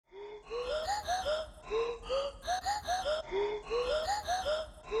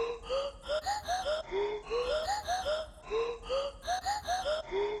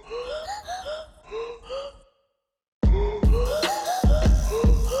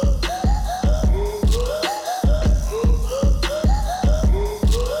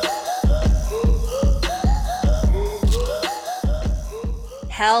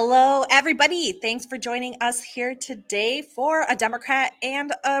Hello, everybody. Thanks for joining us here today for a Democrat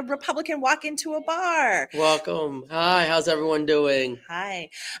and a Republican walk into a bar. Welcome. Hi, how's everyone doing?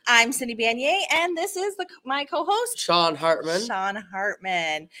 Hi, I'm Cindy Banyai, and this is my co-host, Sean Hartman. Sean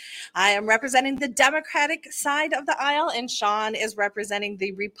Hartman. I am representing the Democratic side of the aisle, and Sean is representing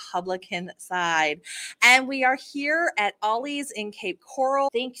the Republican side. And we are here at Ollie's in Cape Coral.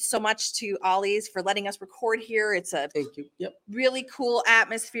 Thank you so much to Ollie's for letting us record here. It's a Thank you. Yep. really cool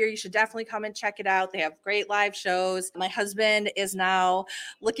atmosphere. You should definitely come and check it out. They have great live shows. My husband is now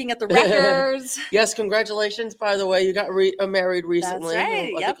looking at the records. Yes, congratulations, by the way. You got married recently. That's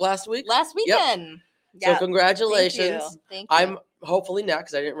right. I think last week? Last weekend. Yep. So congratulations. Thank you. I'm hopefully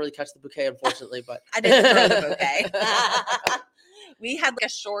next. I didn't really catch the bouquet, unfortunately, but I didn't throw the bouquet. We had a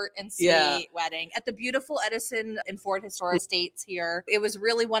short and sweet wedding at the beautiful Edison and Ford Historic Estates here. It was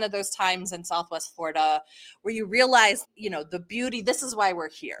really one of those times in Southwest Florida where you realize, the beauty. This is why we're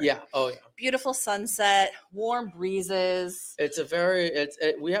here. Yeah. Oh, yeah. Beautiful sunset, warm breezes.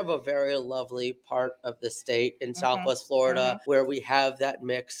 We have a very lovely part of the state in Southwest Florida where we have that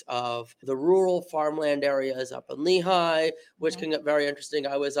mix of the rural farmland areas up in Lehigh, which can get very interesting.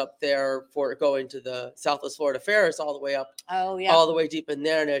 I was up there for going to the Southwest Florida Fairs all the way up. Oh, yeah. All the way deep in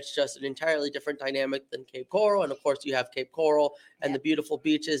there, and it's just an entirely different dynamic than Cape Coral. And of course, you have Cape Coral and the beautiful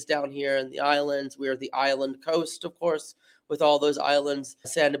beaches down here and the islands. We are the island coast, of course, with all those islands,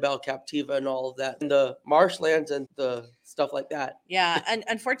 Sanibel, Captiva, and all of that, and the marshlands and the stuff like that. Yeah, and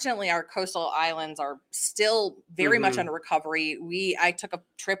unfortunately, our coastal islands are still very much under recovery. I took a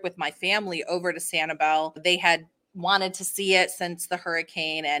trip with my family over to Sanibel. They had wanted to see it since the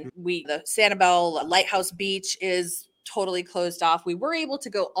hurricane, and the Sanibel Lighthouse Beach is totally closed off. We were able to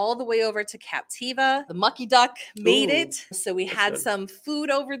go all the way over to Captiva. The Mucky Duck made it. So we had some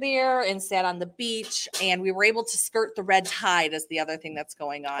food over there and sat on the beach, and we were able to skirt the red tide is the other thing that's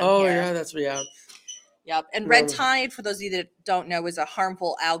going on here. Yeah, that's what we have. Yep. And red tide, for those of you that don't know, is a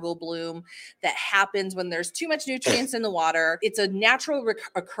harmful algal bloom that happens when there's too much nutrients in the water. It's a natural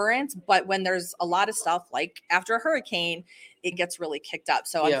occurrence, but when there's a lot of stuff, like after a hurricane, it gets really kicked up.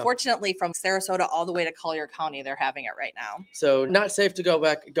 So unfortunately, from Sarasota all the way to Collier County, they're having it right now. So not safe to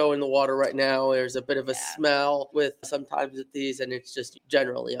go in the water right now. There's a bit of a smell with sometimes with these, and it's just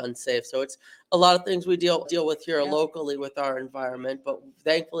generally unsafe. So it's a lot of things we deal with here locally with our environment, but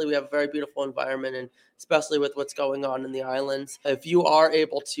thankfully we have a very beautiful environment, and especially with what's going on in the islands. If you are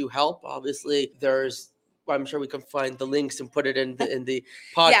able to help, obviously I'm sure we can find the links and put it in the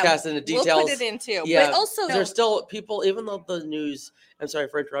podcast and the details. We'll put it in too. Yeah, but also there's still people, even though the news, I'm sorry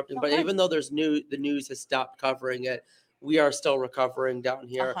for interrupting, but even though the news has stopped covering it, we are still recovering down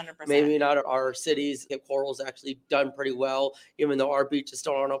here. 100%. Maybe not our cities. Cape Coral's actually done pretty well, even though our beaches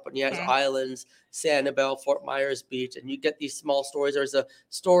still aren't open yet. Islands, Sanibel, Fort Myers Beach, and you get these small stories. There's a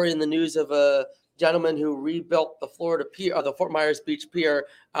story in the news of a gentleman who rebuilt the Florida pier, or the Fort Myers Beach pier,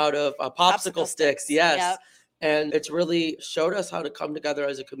 out of popsicle sticks. Yes. Yep. And it's really showed us how to come together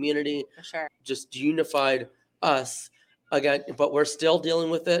as a community. For sure. Just unified us again, but we're still dealing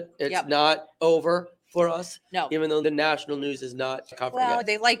with it. It's not over for us. No. Even though the national news is not covering it.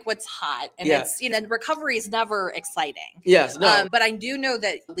 They like what's hot. And it's, recovery is never exciting. Yes, no. But I do know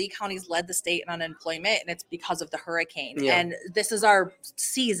that Lee County's led the state in unemployment, and it's because of the hurricane. Yeah. And this is our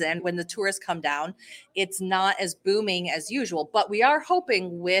season when the tourists come down. It's not as booming as usual, but we are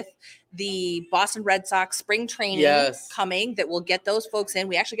hoping with the Boston Red Sox spring training coming that will get those folks in.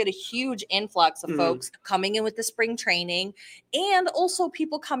 We actually get a huge influx of folks coming in with the spring training, and also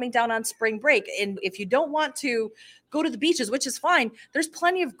people coming down on spring break. And if you don't want to go to the beaches, which is fine, there's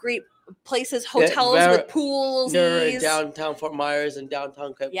plenty of great places, hotels with pools. Downtown Fort Myers and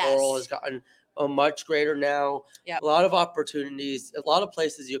downtown Cape Coral has gotten much greater now. Yep. A lot of opportunities, a lot of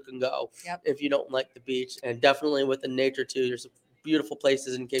places you can go if you don't like the beach, and definitely with the nature too. There's beautiful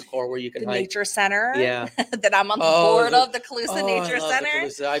places in Cape Coral where you can hike. Nature Center. Yeah. That I'm on the board of, the Calusa Nature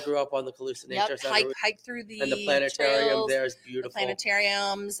Center. I grew up on the Calusa Nature Center. Hike through the And the planetarium trails, there is beautiful. The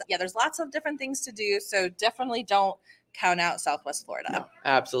planetariums. Yeah, there's lots of different things to do. So definitely don't count out Southwest Florida. No,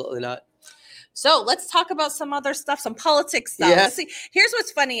 absolutely not. So let's talk about some other stuff, some politics stuff. Yes. See, here's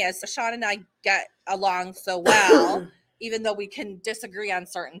what's funny is Sean and I get along so well. Even though we can disagree on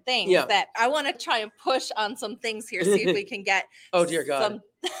certain things, that I want to try and push on some things here, see if we can get. Oh, dear God.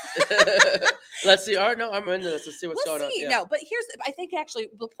 Let's see. All right, no, I'm into this. Let's see what's going on. Yeah. No, but I think actually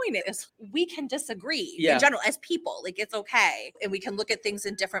the point is we can disagree in general as people. Like, it's okay. And we can look at things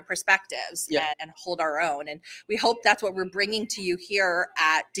in different perspectives and hold our own. And we hope that's what we're bringing to you here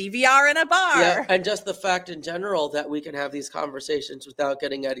at DVR in a bar. Yeah, and just the fact in general that we can have these conversations without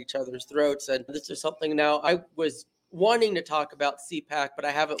getting at each other's throats. And this is something now I was wanting to talk about CPAC, but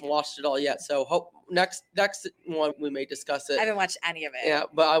I haven't watched it all yet. So hope next one we may discuss it. I haven't watched any of it. Yeah,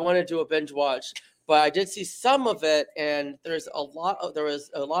 but I want to do a binge watch. But I did see some of it, and there was a lot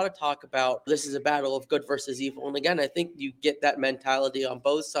of talk about this is a battle of good versus evil. And again, I think you get that mentality on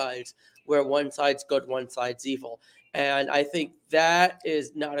both sides, where one side's good, one side's evil. And I think that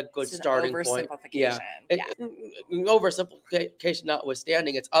is not a good starting point. Yeah. Oversimplification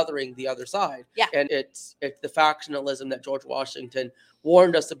notwithstanding, it's othering the other side. Yeah. And it's the factionalism that George Washington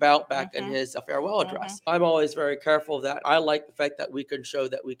warned us about back in his farewell address. I'm always very careful of that. I like the fact that we can show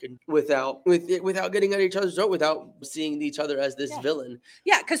that we can, without getting at each other's throat, without seeing each other as this villain.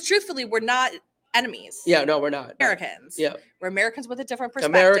 Yeah, because truthfully, we're not enemies. Yeah, no, we're not. Americans. Yeah. We're Americans with a different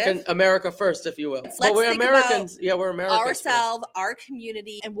perspective. America first, if you will. Let's we're think Americans. About we're Americans. Ourselves, our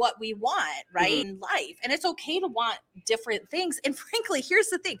community, and what we want, right, in life. And it's okay to want different things. And frankly, here's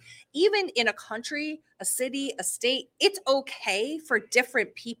the thing. Even in a country, a city, a state, it's okay for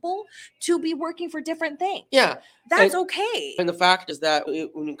different people to be working for different things. Yeah. That's okay. And the fact is that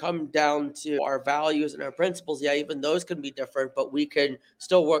when you come down to our values and our principles, even those can be different, but we can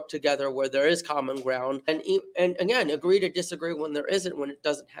still work together where there is common ground. And again, agree to disagree when there isn't, when it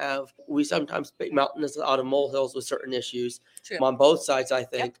doesn't have. We sometimes make mountains out of molehills with certain issues. True. On both sides, I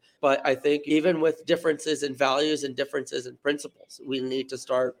think. Yep. But I think even with differences in values and differences in principles, we need to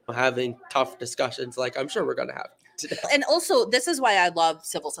start having tough discussions like I'm sure we're going to have today. And also, this is why I love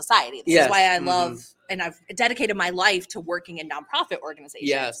civil society. This is why I love, and I've dedicated my life to working in nonprofit organizations.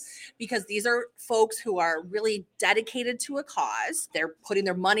 Yes. Because these are folks who are really dedicated to a cause. They're putting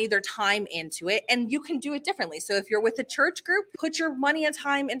their money, their time into it, and you can do it differently. So if you're with a church group, put your money and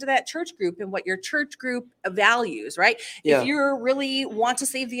time into that church group and what your church group values, right? Yeah. If you really want to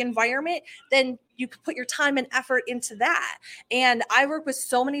save the environment, then you can put your time and effort into that. And I work with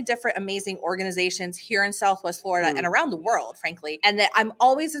so many different amazing organizations here in Southwest Florida and around the world, frankly. And that I'm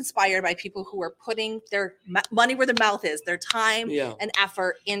always inspired by people who are putting their money where their mouth is, their time and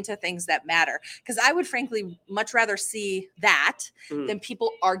effort into things that matter. Because I would frankly much rather see that than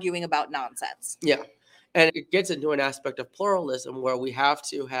people arguing about nonsense. Yeah. And it gets into an aspect of pluralism where we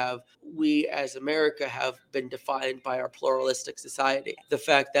as America have been defined by our pluralistic society. The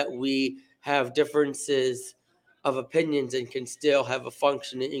fact that we have differences of opinions and can still have a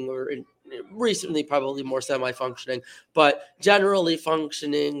functioning, or recently probably more semi-functioning, but generally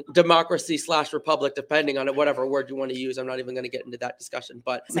functioning democracy / republic, depending on whatever word you want to use. I'm not even going to get into that discussion,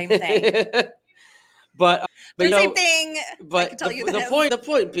 but same thing. but same thing. But the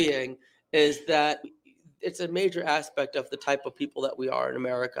point being is that it's a major aspect of the type of people that we are in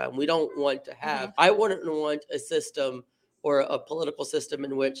America, and we don't want to have. I wouldn't want a system or a political system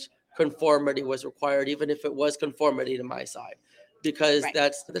in which conformity was required, even if it was conformity to my side, because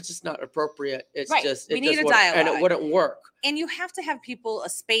that's just not appropriate. It's just, we need a dialogue, and it wouldn't work. And you have to have a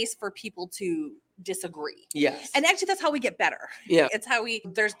space for people to disagree. Yes. And actually that's how we get better. Yeah. It's how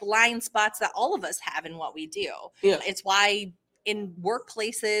there's blind spots that all of us have in what we do. Yeah. It's why in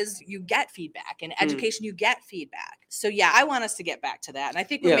workplaces you get feedback, in education you get feedback. So I want us to get back to that. And I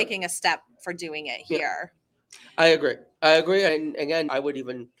think we're making a step for doing it here. I agree. And again, I would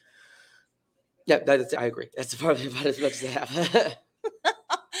even, I agree. That's probably about as much as I have.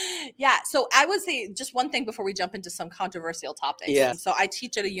 Yeah. So I would say just one thing before we jump into some controversial topics. Yeah. So I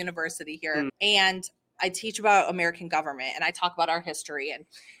teach at a university here and I teach about American government and I talk about our history.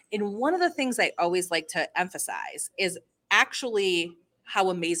 And one of the things I always like to emphasize is actually how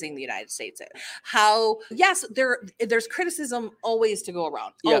amazing the United States is. How, yes, there's criticism always to go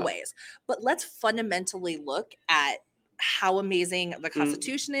around, always. But let's fundamentally look at how amazing the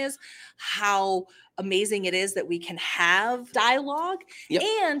Constitution is, how amazing it is that we can have dialogue,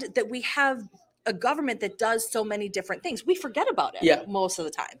 and that we have a government that does so many different things. We forget about it most of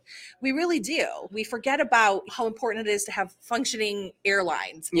the time. We really do. We forget about how important it is to have functioning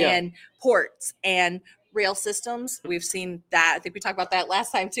airlines and ports and rail systems. We've seen that. I think we talked about that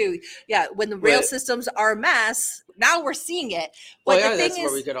last time too. Yeah, when the rail systems are a mess, now we're seeing it. But the thing that's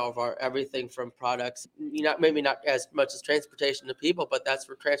where we get all of our everything from products. Maybe not as much as transportation to people, but that's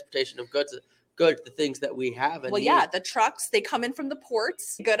for transportation of goods. The things that we have. The trucks, they come in from the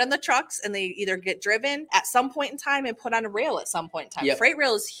ports, good on the trucks, and they either get driven at some point in time and put on a rail at some point in time. Yep. Freight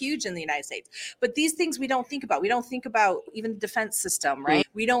rail is huge in the United States. But these things we don't think about. We don't think about even the defense system, right?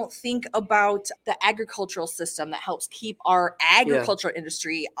 We don't think about the agricultural system that helps keep our agricultural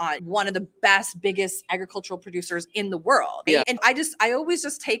industry on one of the best, biggest agricultural producers in the world. Right? And I always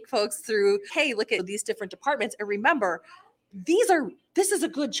just take folks through, hey, look at these different departments and remember, this is a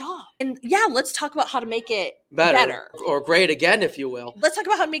good job. And yeah, let's talk about how to make it better. Or great again, if you will. Let's talk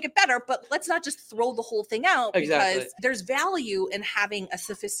about how to make it better, but let's not just throw the whole thing out Exactly. because there's value in having a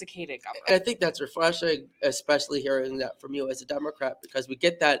sophisticated government. And I think that's refreshing, especially hearing that from you as a Democrat, because we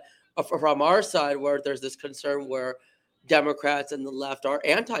get that from our side where there's this concern where Democrats and the left are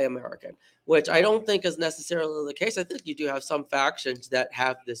anti-American, which I don't think is necessarily the case. I think you do have some factions that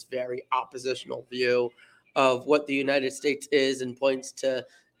have this very oppositional view of what the United States is and points to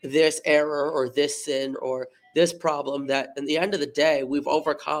this error or this sin or this problem that at the end of the day, we've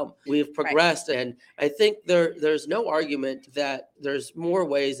overcome, we've progressed. Right. And I think there's no argument that there's more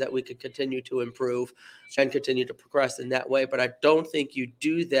ways that we could continue to improve and continue to progress in that way. But I don't think you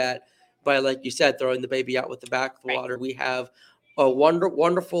do that by, like you said, throwing the baby out with the bathwater. Right. We have a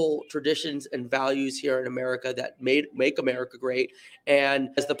wonderful traditions and values here in America that make America great, and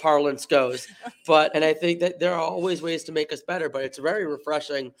as the parlance goes. And I think that there are always ways to make us better, but it's very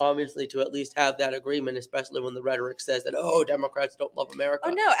refreshing, obviously, to at least have that agreement, especially when the rhetoric says that, oh, Democrats don't love America.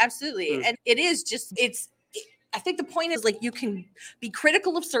 Oh, no, absolutely. And it is just, I think the point is, like, you can be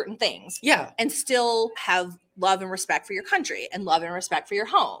critical of certain things, and still have love and respect for your country and love and respect for your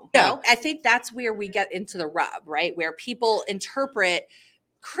home. You know? I think that's where we get into the rub, right? Where people interpret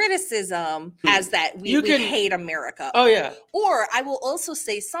criticism as that we hate America. Oh, yeah. Or I will also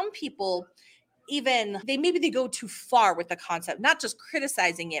say some people, maybe they go too far with the concept, not just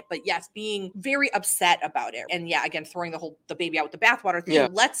criticizing it, but yes, being very upset about it. And yeah, again, throwing the baby out with the bathwater thing. Yeah.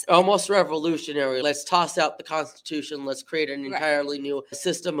 Almost revolutionary. Let's toss out the Constitution. Let's create an entirely new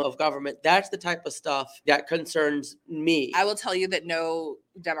system of government. That's the type of stuff that concerns me. I will tell you that no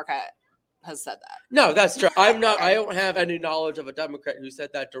Democrat has said that. No, that's true. I don't have any knowledge of a Democrat who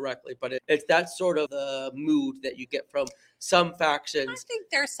said that directly, but it's that sort of the mood that you get from some factions. I think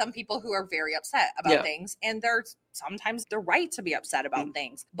there's some people who are very upset about things, and sometimes they're right to be upset about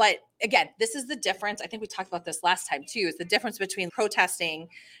things. But again, this is the difference. I think we talked about this last time too, is the difference between protesting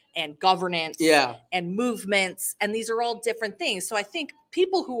and governance and movements. And these are all different things. So I think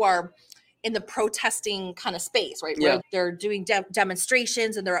people who are in the protesting kind of space, right? Where they're doing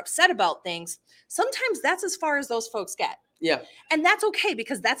demonstrations and they're upset about things. Sometimes that's as far as those folks get. Yeah. And that's okay,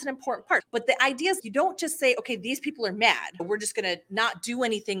 because that's an important part. But the idea is you don't just say, okay, these people are mad. We're just going to not do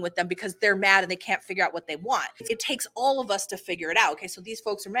anything with them because they're mad and they can't figure out what they want. It takes all of us to figure it out. Okay, so these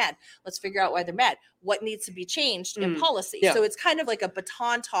folks are mad. Let's figure out why they're mad. What needs to be changed in policy? Yeah. So it's kind of like a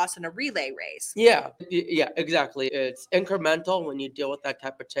baton toss and a relay race. Yeah, exactly. It's incremental when you deal with that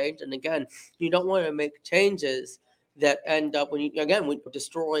type of change. And again, you don't want to make changes that end up when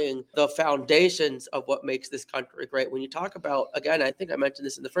destroying the foundations of what makes this country great. When you talk about, again, I think I mentioned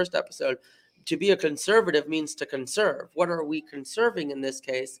this in the first episode, to be a conservative means to conserve. What are we conserving in this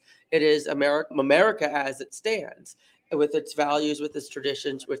case? It is America as it stands, with its values, with its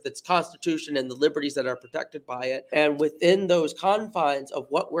traditions, with its Constitution and the liberties that are protected by it. And within those confines of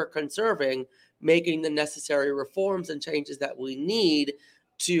what we're conserving, making the necessary reforms and changes that we need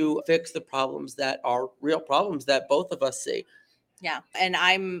to fix the problems that are real problems that both of us see. Yeah. And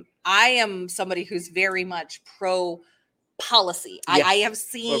I am somebody who's very much pro policy. Yes. I have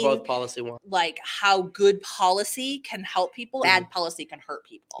seen we're both policy one. Like how good policy can help people, bad policy can hurt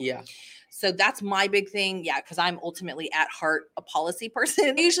people. Yeah. So that's my big thing. Yeah. Cause I'm ultimately at heart a policy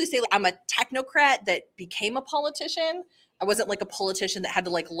person. I usually say I'm a technocrat that became a politician. I wasn't like a politician that had to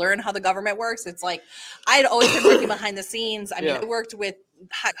like learn how the government works. It's like I had always been working behind the scenes. I mean, I worked with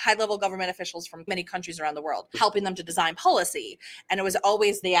high-level government officials from many countries around the world, helping them to design policy. And it was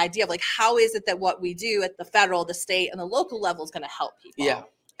always the idea of like, how is it that what we do at the federal, the state, and the local level is going to help people? Yeah.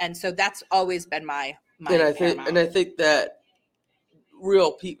 And so that's always been my and I think that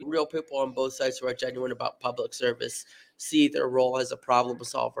real people on both sides who are genuine about public service see their role as a problem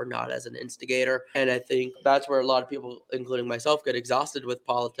solver, not as an instigator. And I think that's where a lot of people, including myself, get exhausted with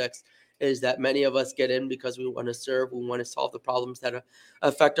politics, is that many of us get in because we want to serve, we want to solve the problems that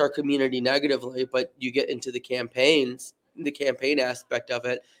affect our community negatively. But you get into the campaign aspect of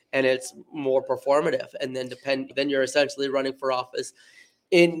it, and it's more performative. And then you're essentially running for office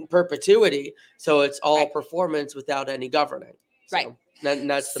in perpetuity. So it's all performance without any governing. So, right.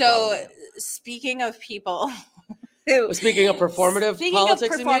 That's the problem. Speaking of people... Speaking of performative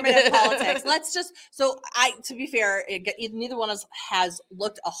politics, to be fair, neither one of us has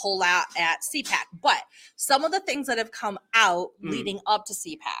looked a whole lot at CPAC, but some of the things that have come out leading up to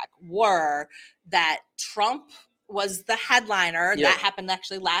CPAC were that Trump was the headliner. That happened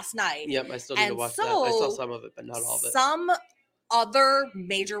actually last night. Yep, I still need to watch that. I saw some of it, but not all of it. Some other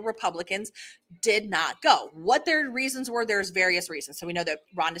major Republicans did not go. What their reasons were, there's various reasons. So we know that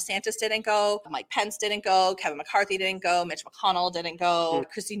Ron DeSantis didn't go, Mike Pence didn't go, Kevin McCarthy didn't go, Mitch McConnell didn't go,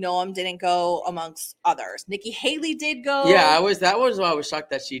 Kristi Noem didn't go, amongst others. Nikki Haley did go. Yeah, that was why I was shocked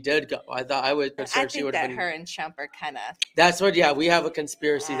that she did go. I thought I would concerned she would have been. Her and Trump are kind of. That's what. Yeah, we have a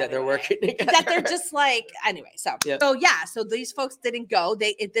conspiracy that they're working together. That they're just like anyway. So so these folks didn't go.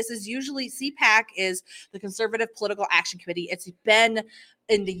 This is usually CPAC is the Conservative Political Action Committee. It's been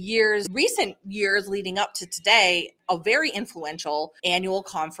in the recent years leading up to today, a very influential annual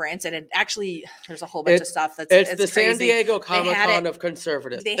conference. And it actually, there's a whole bunch of stuff it's the crazy. San Diego Comic-Con of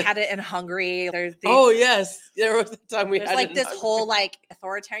conservatives. They had it in Hungary. Oh, yes. There was a time we had like this whole like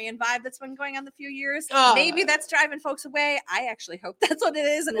authoritarian vibe that's been going on the few years. Maybe that's driving folks away. I actually hope that's what it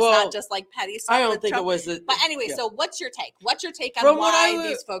is. And it's not just like petty stuff. I don't think Trump. It was. But anyway, so what's your take? What's your take on why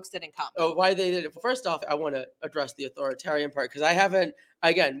these folks didn't come? Oh, why they did it? First off, I want to address the authoritarian part because I haven't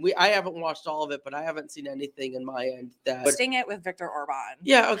watched all of it, but I haven't seen anything in my end that sting it with Viktor Orban.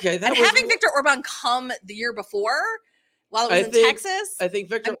 Yeah, okay. Having Viktor Orban come the year before while it was in Texas. I think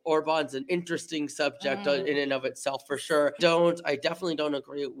Viktor Orban's an interesting subject in and of itself for sure. I definitely don't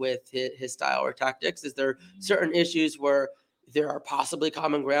agree with his style or tactics. Is there certain issues where there are possibly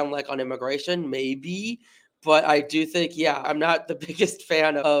common ground, like on immigration? Maybe. But I do think, I'm not the biggest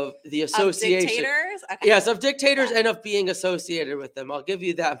fan of the association. Of dictators? Okay. Yes, of dictators and of being associated with them. I'll give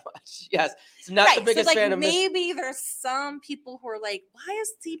you that much. Yes. It's not the biggest fan of maybe there's some people who are like, why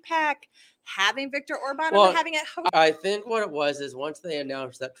is CPAC having Viktor Orban and having it host? I think what it was is once they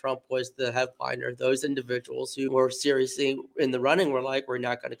announced that Trump was the headliner, those individuals who were seriously in the running were like, we're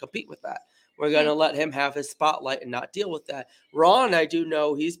not going to compete with that. We're going to let him have his spotlight and not deal with that. Ron, I do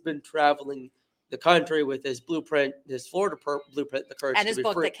know he's been traveling the country with his blueprint, his Florida blueprint, The Courage and his to Be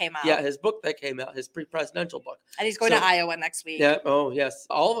book Free. that came out. Yeah, his book that came out, his pre-presidential book. And he's going to Iowa next week. Yeah. Oh, yes.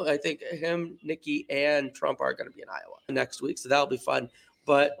 I think him, Nikki, and Trump are going to be in Iowa next week, so that'll be fun.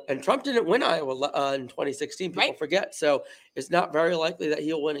 And Trump didn't win Iowa in 2016. People forget. So it's not very likely that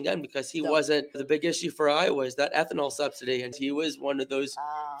he'll win again because he wasn't. The big issue for Iowa is that ethanol subsidy, and he was one of those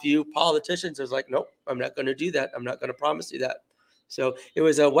few politicians who's like, nope, I'm not going to do that. I'm not going to promise you that. So it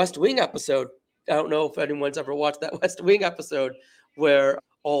was a West Wing episode. I don't know if anyone's ever watched that West Wing episode where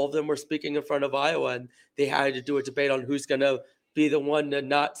all of them were speaking in front of Iowa and they had to do a debate on who's going to be the one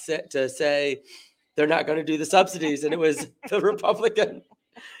to say they're not going to do the subsidies. And it was the Republican.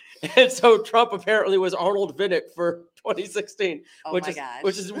 And so Trump apparently was Arnold Vinnick for 2016, which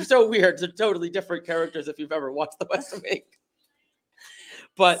is so weird. They're totally different characters if you've ever watched the West Wing.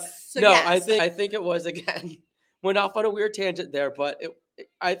 But I think it was, again, went off on a weird tangent there, but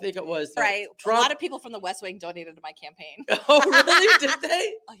I think it was right. Trump. A lot of people from the West Wing donated to my campaign. Oh, really? Did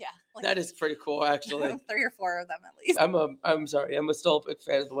they? Oh, yeah. That is pretty cool, actually. 3 or 4 of them at least. I'm sorry. I'm still a big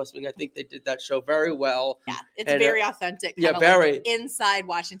fan of the West Wing. I think they did that show very well. Yeah, it's very authentic. Yeah, very like inside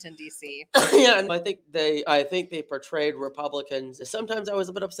Washington D.C. Yeah, and I think they portrayed Republicans. Sometimes I was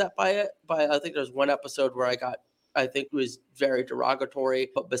a bit upset by it, but I think there's one episode where I think it was very derogatory.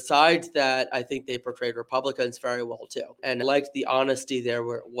 But besides that, I think they portrayed Republicans very well, too. And I liked the honesty there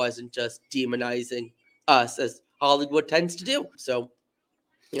where it wasn't just demonizing us as Hollywood tends to do. So,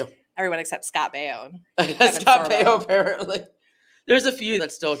 everyone except Scott Baio. Scott Baio, apparently. There's a few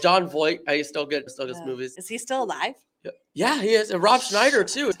that still. John Voight, I still get movies. Is he still alive? Yeah, he is. And Rob Schneider,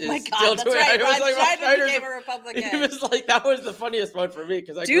 too. Oh my God, that's right. Rob Schneider became a Republican. He was like, that was the funniest one for me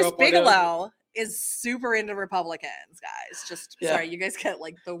because I Deuce grew up Bigelow is super into Republicans, guys. Sorry, you guys get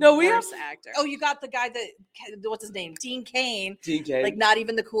like the worst actor. Oh, you got the guy what's his name? Dean Cain. Like not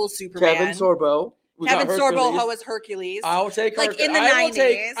even the cool Superman. Kevin Sorbo. Kevin Sorbo as Hercules. I'll take Hercules. Like in the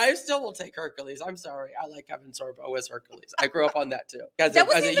 90s. I still will take Hercules. I'm sorry. I like Kevin Sorbo as Hercules. I grew up on that too. That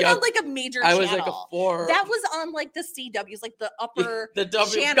wasn't even on like a major channel. I was like a 4. That was on like the CWs, like the upper the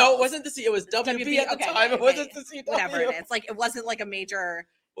W. channels. No, it wasn't the C. It was WB at the time. It wasn't the CW. Whatever it is. Like it wasn't like a major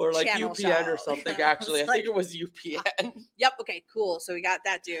or like channel UPN show. Or something, actually. I think it was UPN. Yep. Okay, cool. So we got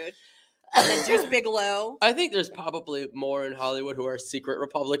that dude. And then Deuce Bigelow. I think there's probably more in Hollywood who are secret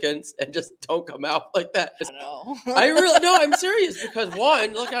Republicans and just don't come out like that. I don't know. I'm serious because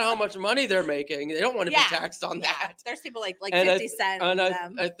one, look at how much money they're making. They don't want to be taxed on that. There's people like 50 Cent. And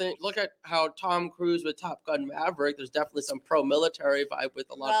I think, look at how Tom Cruise with Top Gun Maverick, there's definitely some pro-military vibe with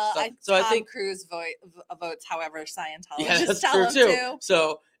a lot of stuff. So I think Cruise votes however Scientologists yeah, that's tell true him too. to.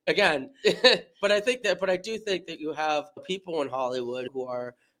 So again, but I do think that you have people in Hollywood who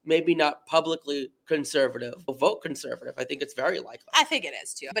are maybe not publicly conservative, will vote conservative. I think it's very likely. I think it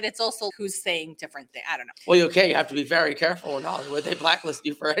is too, but it's also who's saying different things. I don't know. Well, you have to be very careful in Hollywood. They blacklist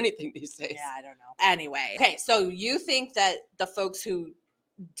you for anything these days. Yeah, I don't know. Anyway, okay, so you think that the folks who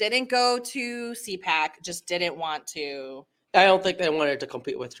didn't go to CPAC, just didn't want to. I don't think they wanted to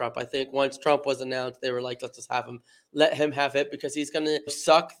compete with Trump. I think once Trump was announced, they were like, let's just let him have it because he's going to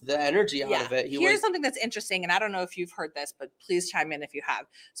suck the energy out of it. Here's something that's interesting, and I don't know if you've heard this, but please chime in if you have.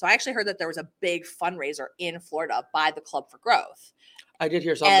 So I actually heard that there was a big fundraiser in Florida by the Club for Growth. I did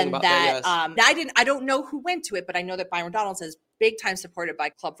hear something about that, yes. I don't know who went to it, but I know that Byron Donalds is big time supported by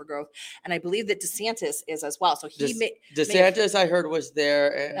Club for Growth, and I believe that DeSantis is as well. So DeSantis, I heard, was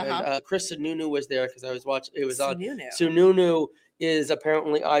there, and Chris Sununu was there because I was watching. It was Sununu. on. Sununu is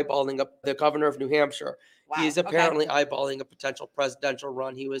apparently eyeballing up the governor of New Hampshire. Wow. He's apparently eyeballing a potential presidential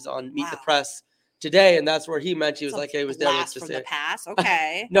run. He was on Meet the Press today, and that's where he mentioned he was like, he was there with from the past.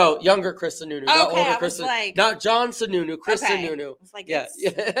 Okay. No, younger Chris Sununu. Not older Chris not John Sununu, Chris Sununu. I was like,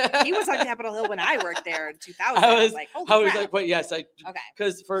 he was on Capitol Hill when I worked there in 2000. I was like, but yes,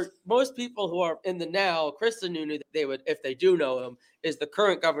 because for most people who are in the now, Chris Sununu, they would, if they do know him, is the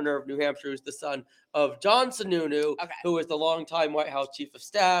current governor of New Hampshire, who's the son of John Sununu, who is the longtime White House chief of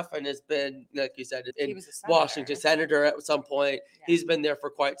staff and has been, like you said, in Washington senator at some point. Yeah. He's been there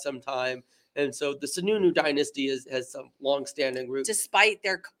for quite some time. And so the Sununu dynasty has some long-standing roots. Despite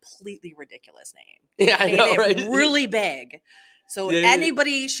their completely ridiculous name. Yeah, I know, right? Really big. So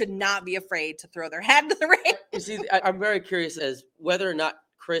anybody should not be afraid to throw their hat into the ring. You see, I'm very curious as whether or not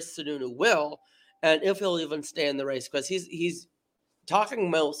Chris Sununu will, and if he'll even stay in the race, because he's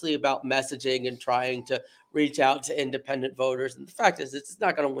talking mostly about messaging and trying to reach out to independent voters. And the fact is, it's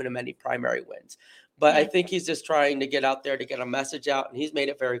not going to win him any primary wins. But I think he's just trying to get out there to get a message out. And he's made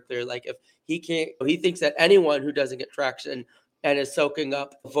it very clear, like if he thinks that anyone who doesn't get traction and is soaking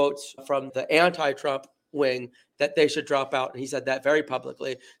up votes from the anti-Trump wing, that they should drop out. And he said that very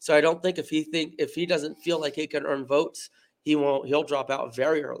publicly. So I don't think if he doesn't feel like he can earn votes, he'll drop out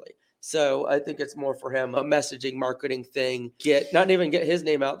very early. So I think it's more for him a messaging marketing thing, not even get his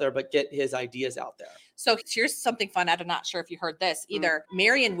name out there, but get his ideas out there. So here's something fun. I'm not sure if you heard this either.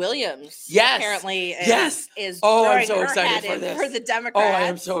 Marianne Williams apparently is I'm so excited for this. For the Democrats. Oh, I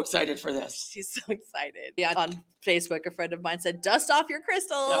am so excited for this. She's so excited. Yeah, on Facebook, a friend of mine said, dust off your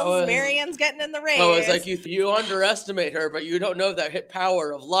crystals. Marianne's getting in the race. Oh, it's like you underestimate her, but you don't know that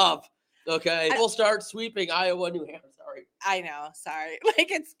power of love. Okay. We'll start sweeping Iowa, New Hampshire. I know. Sorry.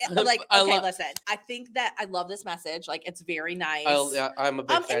 Listen, I think that I love this message. Like, it's very nice. I'm a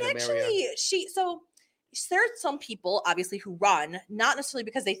big fan of Marianne. There are some people, obviously, who run, not necessarily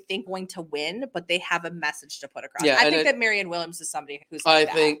because they think going to win, but they have a message to put across. Yeah, I think that Marianne Williams is somebody who's like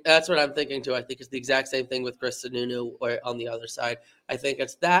that. I think that's what I'm thinking, too. I think it's the exact same thing with Chris Sununu or on the other side. I think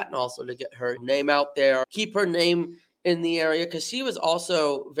it's that, and also to get her name out there, keep her name in the area, because she was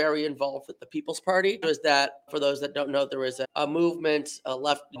also very involved with the People's Party. It was that, for those that don't know, there was a movement,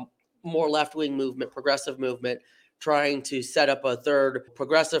 more left-wing movement, progressive movement, trying to set up a third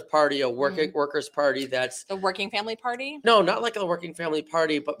progressive party, a workers' party that's... The Working Family Party? No, not like a Working Family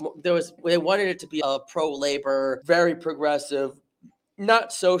Party, but they wanted it to be a pro-labor, very progressive,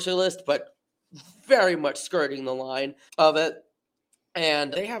 not socialist, but very much skirting the line of it.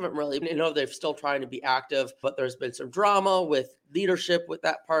 And they haven't really, they're still trying to be active, but there's been some drama with leadership with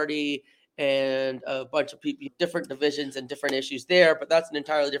that party and a bunch of people, different divisions and different issues there, but that's an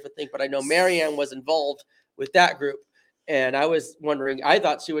entirely different thing. But I know Marianne was involved with that group. And I was wondering, I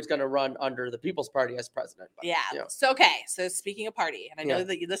thought she was going to run under the People's Party as president. But, So speaking of party, and I know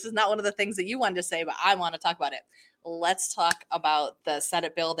that this is not one of the things that you wanted to say, but I want to talk about it. Let's talk about the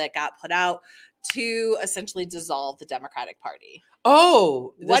Senate bill that got put out to essentially dissolve the Democratic Party.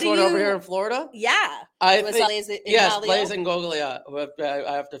 Oh, this one over here in Florida? Yeah. Blaise Ingoglia.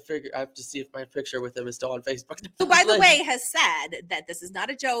 I have to see if my picture with him is still on Facebook. Who, by the way, has said that this is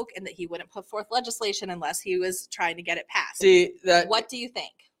not a joke and that he wouldn't put forth legislation unless he was trying to get it passed. What do you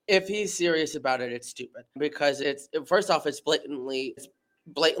think? If he's serious about it, it's stupid, because it's blatantly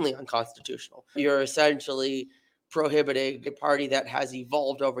unconstitutional. You're essentially prohibiting a party that has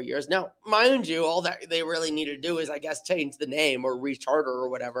evolved over years. Now, mind you, all that they really need to do is, I guess, change the name or recharter or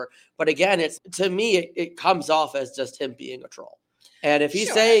whatever. But again, it comes off as just him being a troll. And if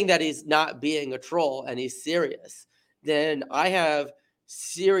he's saying that he's not being a troll and he's serious, then I have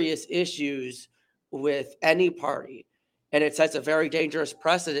serious issues with any party. And it sets a very dangerous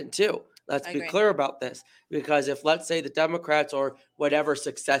precedent too. Let's be clear about this, because if, let's say, the Democrats or whatever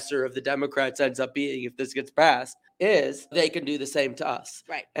successor of the Democrats ends up being, if this gets passed, they can do the same to us.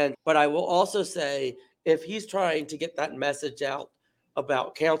 Right. But I will also say, if he's trying to get that message out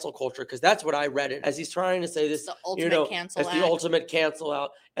about cancel culture, because that's what I read it as, he's trying to say this, the ultimate cancel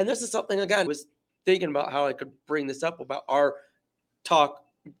out. And this is something, again, I was thinking about how I could bring this up about our talk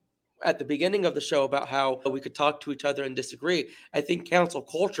at the beginning of the show about how we could talk to each other and disagree. I think cancel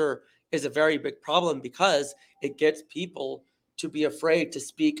culture is a very big problem because it gets people to be afraid to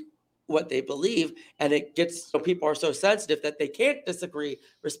speak what they believe, and it gets people are so sensitive that they can't disagree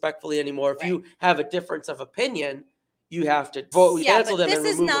respectfully anymore. If you have a difference of opinion, you have to vote, cancel them, and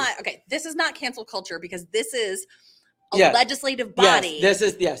remove them. This is not cancel culture, because this is a legislative body.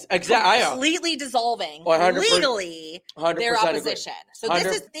 Exactly. Completely dissolving 100%, legally 100% their opposition. Agree.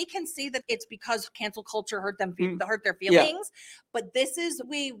 So they can say that it's because cancel culture hurt their feelings, but this is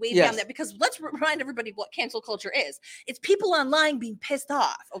way beyond that, because let's remind everybody what cancel culture is. It's people online being pissed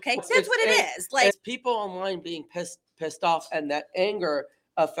off. Okay, that's what it is. Like, it's people online being pissed off, and that anger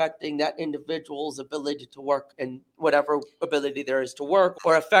affecting that individual's ability to work and whatever ability there is to work,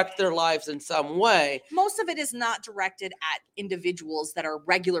 or affect their lives in some way. Most of it is not directed at individuals that are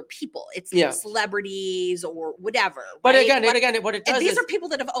regular people. It's celebrities or whatever. But right? again, what it does these are people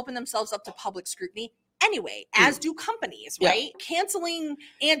that have opened themselves up to public scrutiny anyway, as do companies, right? Canceling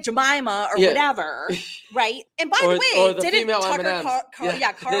Aunt Jemima or whatever, right? And by the way, didn't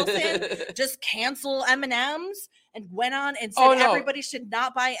Tucker Carlson just cancel M&Ms and went on and said everybody should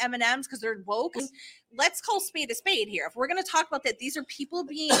not buy M&Ms because they're woke? Let's call spade a spade here. If we're going to talk about that, these are people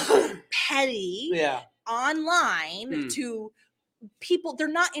being petty online to people. They're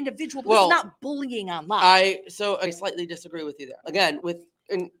not individual. Well, it's not bullying online. I slightly disagree with you there. Again,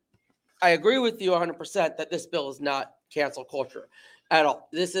 I agree with you 100% that this bill is not cancel culture at all.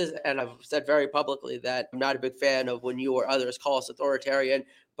 This is, and I've said very publicly that I'm not a big fan of when you or others call us authoritarian,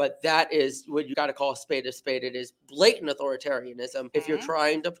 but that is when you got to call a spade a spade. It is blatant authoritarianism if you're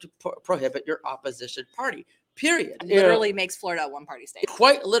trying to prohibit your opposition party. Period. Literally makes Florida a one-party state.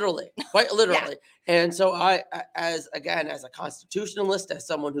 Quite literally. And so I, as a constitutionalist, as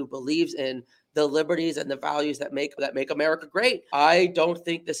someone who believes in the liberties and the values that make America great, I don't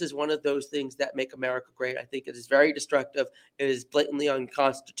think this is one of those things that make America great. I think it is very destructive. It is blatantly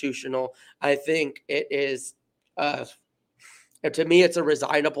unconstitutional. I think it is, to me, it's a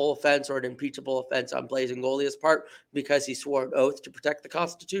resignable offense or an impeachable offense on Blaise Ngolia's part, because he swore an oath to protect the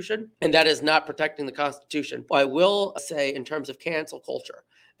Constitution, and that is not protecting the Constitution. I will say, in terms of cancel culture,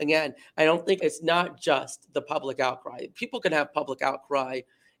 again, I don't think it's not just the public outcry. People can have public outcry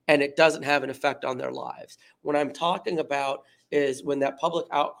and it doesn't have an effect on their lives. What I'm talking about is when that public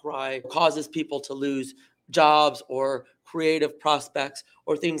outcry causes people to lose jobs or creative prospects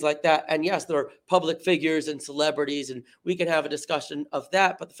or things like that. And yes, there are public figures and celebrities, and we can have a discussion of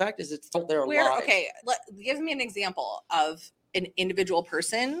that. But the fact is, it's not their lives. Okay, give me an example of an individual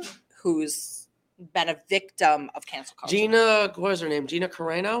person who's been a victim of cancel culture. What was her name? Gina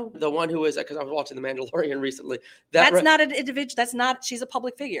Carano, the one who was, because I was watching The Mandalorian recently. That's not an individual. She's a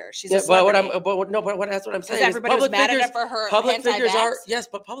public figure. She's a celebrity. That's what I'm saying. Everybody was mad at her for her public figures are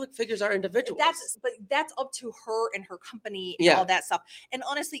but public figures are individuals. That's up to her and her company and all that stuff. And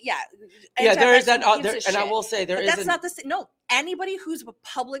honestly, there is that. And I will say that's not the same. No, anybody who's a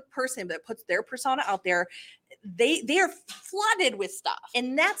public person that puts their persona out there, they are flooded with stuff,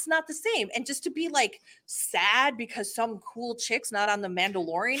 and that's not the same. And just to be like sad because some cool chick's not on The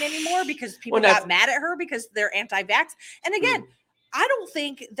Mandalorian anymore because people got mad at her because they're anti-vax. And again, I don't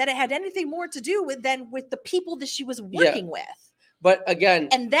think that it had anything more to do with the people that she was working with. But again,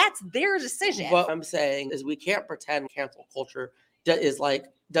 and that's their decision. What I'm saying is we can't pretend cancel culture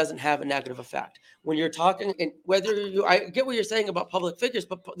doesn't have a negative effect. When you're talking, and I get what you're saying about public figures,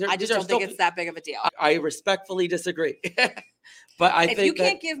 but I just don't think it's that big of a deal. I respectfully disagree. But if you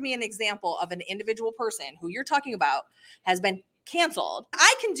can't give me an example of an individual person who you're talking about has been canceled,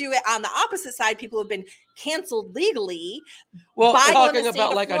 I can do it on the opposite side. People have been canceled legally. Well, talking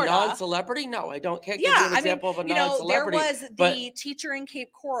about like a non-celebrity? No, I can't give you an example of a non-celebrity. There was the teacher in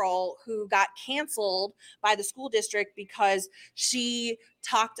Cape Coral who got canceled by the school district because she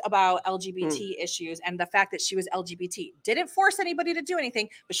talked about LGBT issues and the fact that she was LGBT. Didn't force anybody to do anything,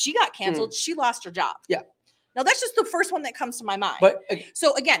 but she got canceled. She lost her job. Yeah. Now, that's just the first one that comes to my mind. But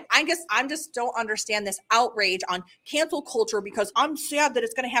so again, I just don't understand this outrage on cancel culture because I'm sad that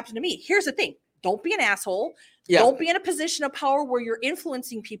it's going to happen to me. Here's the thing. Don't be an asshole. Yeah. Don't be in a position of power where you're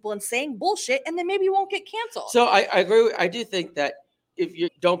influencing people and saying bullshit, and then maybe you won't get canceled. So I agree. I do think that if you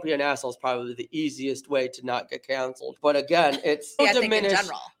don't be an asshole is probably the easiest way to not get canceled. But again, it's I think in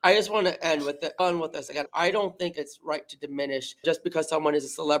general. I just want to end with this again. I don't think it's right to diminish just because someone is a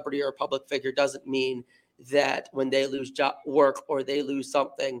celebrity or a public figure doesn't mean that when they lose work or they lose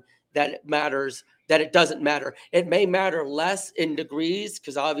something that it matters, that it doesn't matter. It may matter less in degrees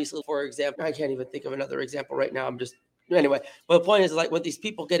because obviously, for example, I can't even think of another example right now. Anyway, but the point is like with these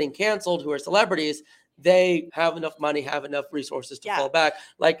people getting canceled who are celebrities, they have enough money, have enough resources to fall back.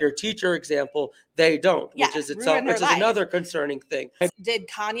 Like your teacher example, they don't, which is itself, which is another concerning thing. Did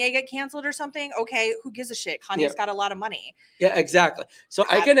Kanye get canceled or something? Okay, who gives a shit? Kanye's got a lot of money. Yeah, exactly. So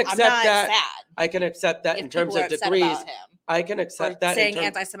I can accept that. Sad I can accept that in terms of degrees. I can accept that saying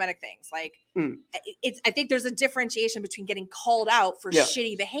anti-Semitic things. Like, I think there's a differentiation between getting called out for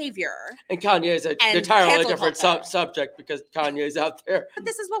shitty behavior. And Kanye is an entirely different subject because Kanye is out there. But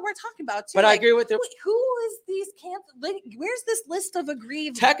this is what we're talking about too. But I agree with you. Who is these where's this list of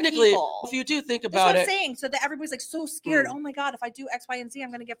aggrieved Technically, people? if you do think That's about what it, I'm saying, so that everybody's like so scared. Oh my God, if I do X, Y, and Z, I'm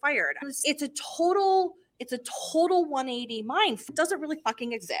going to get fired. It's a total 180 mind. It doesn't really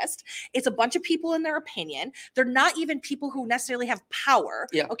fucking exist. It's a bunch of people in their opinion. They're not even people who necessarily have power.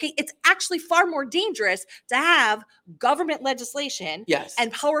 Okay. It's actually far more dangerous to have government legislation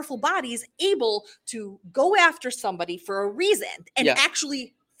and powerful bodies able to go after somebody for a reason and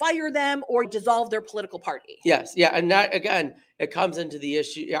actually fire them or dissolve their political party. Yes. Yeah. And that, again, it comes into the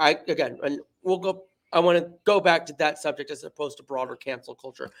issue. I want to go back to that subject as opposed to broader cancel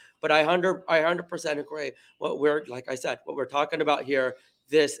culture. But I 100% agree. What we're talking about here,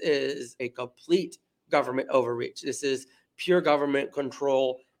 this is a complete government overreach. This is pure government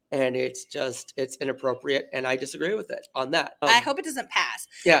control, and it's inappropriate. And I disagree with it on that. I hope it doesn't pass.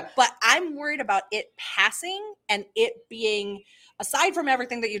 Yeah. But I'm worried about it passing and it being, aside from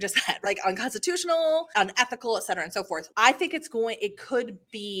everything that you just said, like unconstitutional, unethical, et cetera, and so forth. I think it could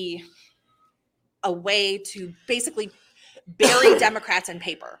be a way to basically bury Democrats in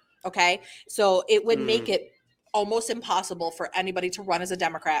paper. Okay. So it would make it almost impossible for anybody to run as a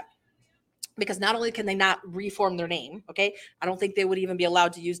Democrat, because not only can they not reform their name. Okay. I don't think they would even be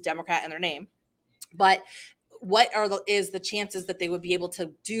allowed to use Democrat in their name, but what is the chances that they would be able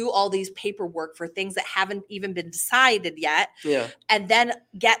to do all these paperwork for things that haven't even been decided yet? Yeah. And then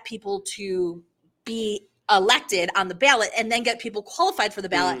get people to be elected on the ballot and then get people qualified for the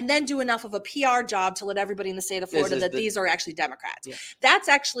ballot and then do enough of a PR job to let everybody in the state of Florida that these are actually Democrats. Yeah. That's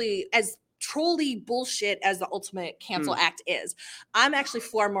actually as trolly bullshit as the ultimate cancel act is. I'm actually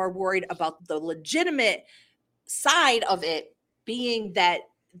far more worried about the legitimate side of it being that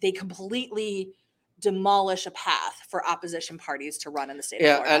they completely demolish a path for opposition parties to run in the state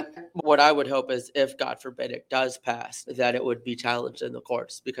of Florida. And what I would hope is, if God forbid it does pass, that it would be challenged in the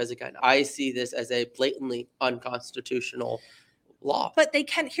courts, because again, I see this as a blatantly unconstitutional law. But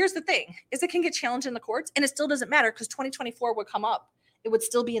here's the thing, is it can get challenged in the courts and it still doesn't matter, because 2024 would come up. It would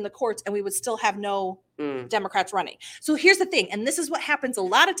still be in the courts and we would still have no Democrats running. So here's the thing, and this is what happens a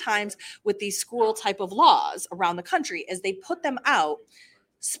lot of times with these squirrel type of laws around the country, is they put them out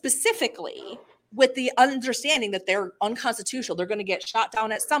specifically with the understanding that they're unconstitutional. They're going to get shot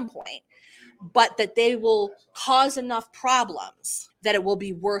down at some point, but that they will cause enough problems that it will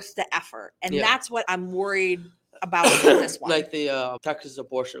be worth the effort. And that's what I'm worried about with this one. Like the Texas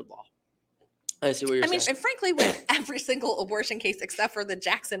abortion law. I see what you're saying. And frankly, with every single abortion case, except for the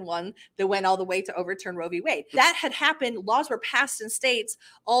Jackson one that went all the way to overturn Roe v. Wade, that had happened. Laws were passed in states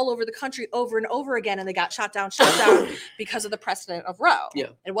all over the country over and over again, and they got shot down because of the precedent of Roe. Yeah.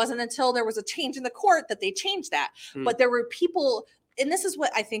 It wasn't until there was a change in the court that they changed that. But there were people, and this is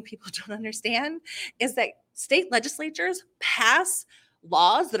what I think people don't understand, is that state legislatures pass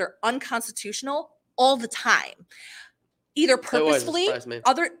laws that are unconstitutional all the time. Either purposefully,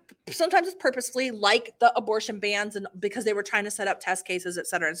 sometimes it's purposefully, like the abortion bans, and because they were trying to set up test cases, et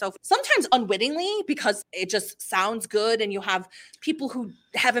cetera. And so sometimes unwittingly, because it just sounds good, and you have people who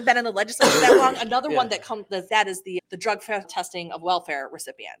haven't been in the legislature that long. Another one that is the drug testing of welfare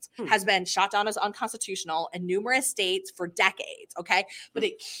recipients has been shot down as unconstitutional in numerous states for decades. Okay. But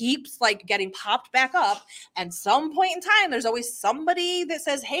it keeps like getting popped back up. And some point in time, there's always somebody that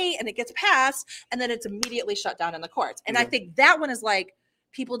says, hey, and it gets passed, and then it's immediately shut down in the courts. And I think that one is like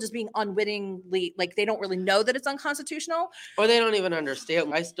people just being unwittingly, like they don't really know that it's unconstitutional. Or they don't even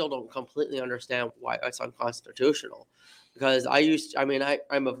understand. I still don't completely understand why it's unconstitutional. Because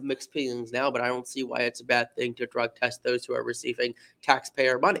I'm of mixed opinions now, but I don't see why it's a bad thing to drug test those who are receiving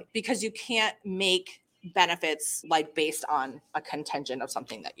taxpayer money. Because you can't make benefits like based on a contingent of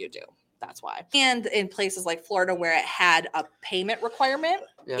something that you do. That's why. And in places like Florida where it had a payment requirement,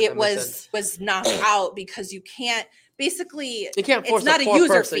 it was knocked out because you can't force it's not a user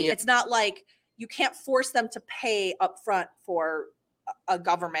person, fee. Yeah. It's not like you can't force them to pay upfront for a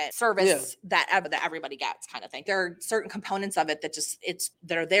government service that everybody gets, kind of thing. There are certain components of it that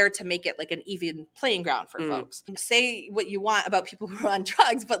they're there to make it like an even playing ground for folks. Say what you want about people who are on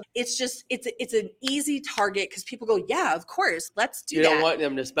drugs, but it's an easy target because people go, yeah, of course, let's do that. You don't want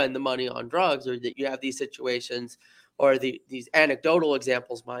them to spend the money on drugs, or that you have these situations or these anecdotal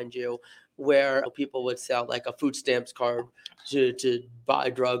examples, mind you, where people would sell like a food stamps card to buy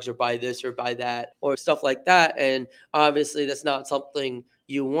drugs or buy this or buy that or stuff like that. And obviously that's not something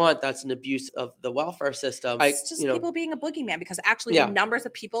you want. That's an abuse of the welfare system. It's just people being a boogeyman, because actually the numbers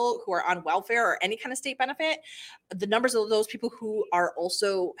of people who are on welfare or any kind of state benefit, the numbers of those people who are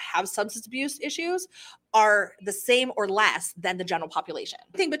also have substance abuse issues are the same or less than the general population.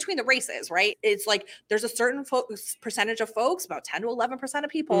 I think between the races, right? It's like there's a certain percentage of folks, about 10 to 11% of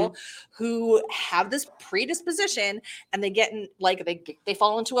people who have this predisposition, and they get in, like they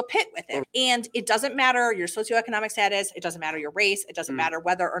fall into a pit with it. And it doesn't matter your socioeconomic status, it doesn't matter your race, it doesn't matter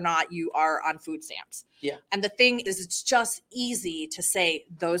whether or not you are on food stamps. Yeah. And the thing is, it's just easy to say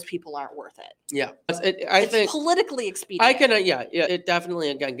those people aren't worth it. Yeah. It's think politically expedient. I can, it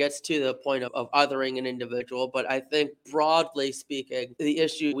definitely, again, gets to the point of othering an individual. But I think broadly speaking, the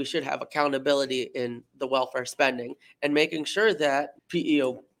issue, we should have accountability in the welfare spending and making sure that,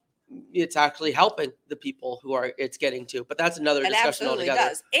 it's actually helping the people who are it's getting to. But that's another discussion altogether. It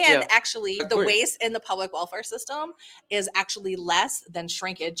does. And actually, the waste in the public welfare system is actually less than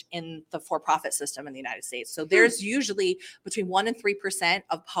shrinkage in the for-profit system in the United States. So there's usually between 1% and 3%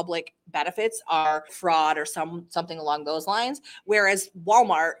 of public benefits are fraud or something along those lines, whereas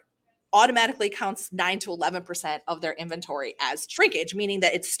Walmart automatically counts 9 to 11% of their inventory as shrinkage, meaning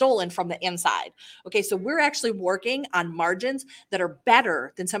that it's stolen from the inside. Okay, so we're actually working on margins that are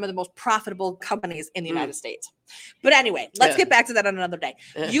better than some of the most profitable companies in the United States. But anyway, let's get back to that on another day.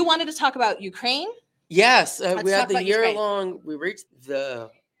 You wanted to talk about Ukraine? Yes, we had the year-long, we reached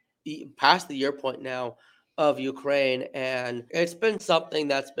past the year point now of Ukraine, and it's been something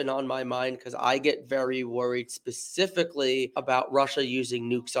that's been on my mind because I get very worried specifically about Russia using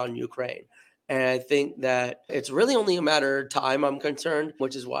nukes on Ukraine. And I think that it's really only a matter of time, I'm concerned,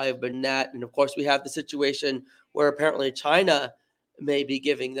 which is why I've been that. And of course, we have the situation where apparently China may be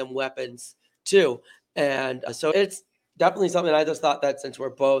giving them weapons too. And so it's definitely something. I just thought that since we're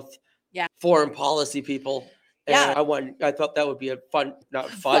both foreign policy people, I thought that would be a fun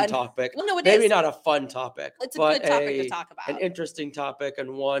topic. Well, no, maybe not a fun topic. It's a good topic to talk about. An interesting topic,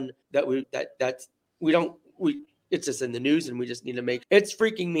 and one that it's just in the news, and we just need to make. It's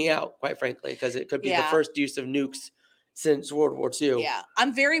freaking me out, quite frankly, because it could be the first use of nukes since World War II. Yeah,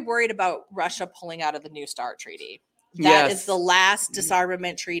 I'm very worried about Russia pulling out of the New START treaty. That is the last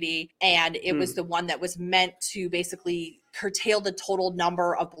disarmament treaty, and it was the one that was meant to basically curtail the total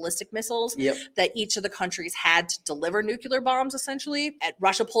number of ballistic missiles that each of the countries had to deliver nuclear bombs, essentially. And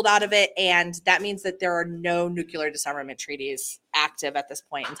Russia pulled out of it, and that means that there are no nuclear disarmament treaties active at this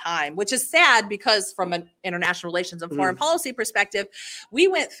point in time, which is sad because from an international relations and foreign policy perspective, we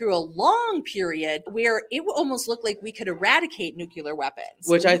went through a long period where it almost looked like we could eradicate nuclear weapons.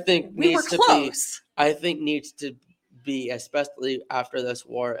 Which I think we were close. Needs to be, especially after this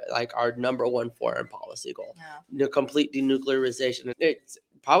war, like our number one foreign policy goal. The complete denuclearization. It's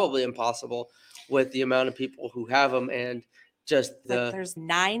probably impossible with the amount of people who have them, and just there's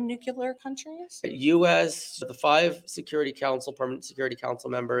 9 nuclear countries. U.S., the 5 permanent Security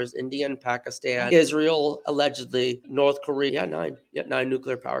Council members, India and Pakistan, Israel, allegedly, North Korea, 9. 9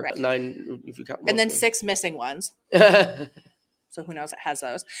 nuclear power. Right. 9 if you count. And then 6 missing ones. So who knows, it has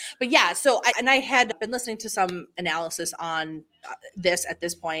those. But yeah, I had been listening to some analysis on this at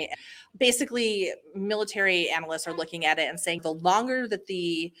this point. Basically, military analysts are looking at it and saying the longer that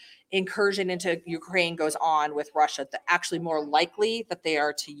the incursion into Ukraine goes on with Russia, the actually more likely that they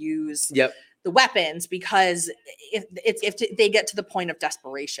are to use the weapons, because if they get to the point of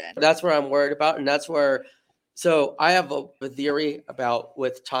desperation. That's where I'm worried about, and that's where. So I have a theory about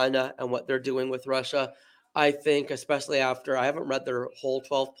with China and what they're doing with Russia. I think, especially after, I haven't read their whole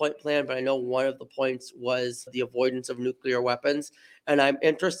 12-point plan, but I know one of the points was the avoidance of nuclear weapons. And I'm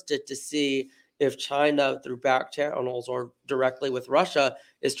interested to see if China, through back channels or directly with Russia,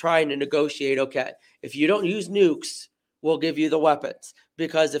 is trying to negotiate, okay, if you don't use nukes, we'll give you the weapons.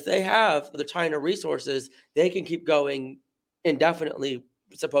 Because if they have the China resources, they can keep going indefinitely,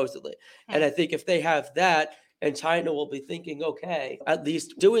 supposedly. And I think if they have that, and China will be thinking, okay, at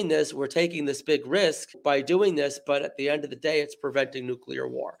least doing this, we're taking this big risk by doing this, but at the end of the day, it's preventing nuclear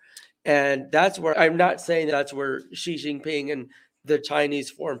war. And that's where, I'm not saying that's where Xi Jinping and the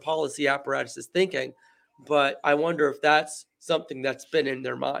Chinese foreign policy apparatus is thinking, but I wonder if that's something that's been in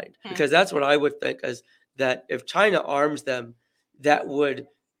their mind. Because that's what I would think, is that if China arms them, that would,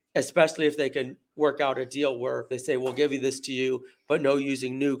 especially if they can work out a deal where they say, we'll give you this to you, but no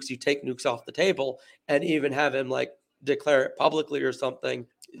using nukes, you take nukes off the table, and even have him like declare it publicly or something.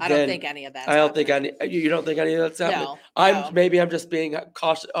 I don't think any of that. I don't think you don't think any of that's happening. No. Maybe I'm just being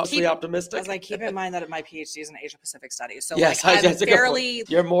cautiously optimistic. As I keep in mind that my PhD is in Asia Pacific studies, so yes, I'm fairly.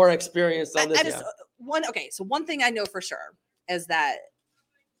 You're more experienced on this. So one thing I know for sure is that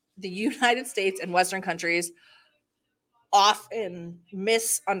the United States and Western countries often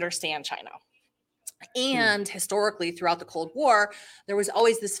misunderstand China. And historically, throughout the Cold War, there was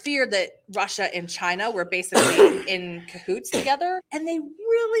always this fear that Russia and China were basically in cahoots together, and they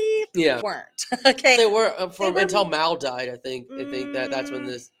really weren't. Okay, they were until Mao died. I think that's when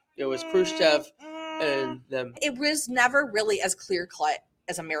it was Khrushchev and them. It was never really as clear cut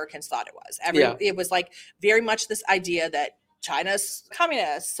as Americans thought it was. It was like very much this idea that China's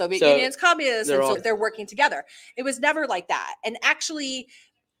communist, Soviet Union's communist, and so they're working together. It was never like that, and actually,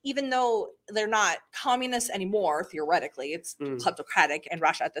 even though they're not communists anymore, theoretically, it's kleptocratic in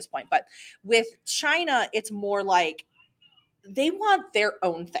Russia at this point. But with China, it's more like they want their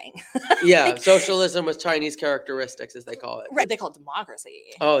own thing. Socialism with Chinese characteristics, as they call it. Right, they call it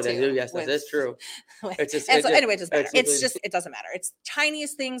democracy. Oh, they do. Yes, that is true. It doesn't matter. It doesn't matter. It's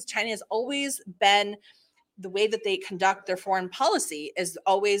Chinese things. China has always been. The way that they conduct their foreign policy is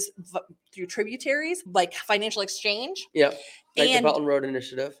always through tributaries, like financial exchange. Yeah. Like the Belt and Road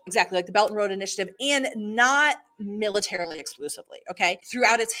Initiative. Exactly, like the Belt and Road Initiative, and not militarily exclusively, okay?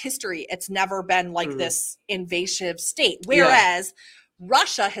 Throughout its history, it's never been like this invasive state, whereas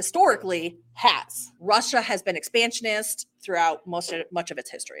Russia historically has. Russia has been expansionist throughout much of its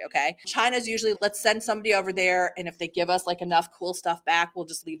history, okay? China's usually, let's send somebody over there, and if they give us like enough cool stuff back, we'll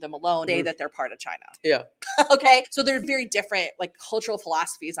just leave them alone, say that they're part of China. Yeah. Okay? So they're very different like cultural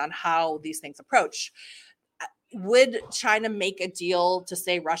philosophies on how these things approach. Would China make a deal to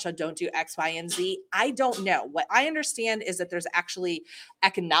say Russia don't do X, Y, and Z? I don't know. What I understand is that there's actually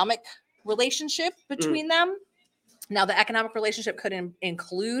economic relationship between them. Now, the economic relationship could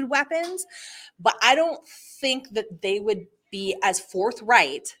include weapons, but I don't think that they would be as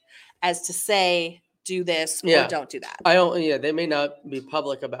forthright as to say, do this or don't do that. They may not be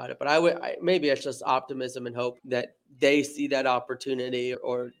public about it, but maybe it's just optimism and hope that they see that opportunity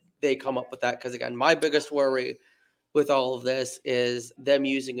or they come up with that. Because again, my biggest worry with all of this is them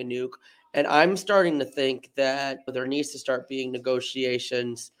using a nuke. And I'm starting to think that there needs to start being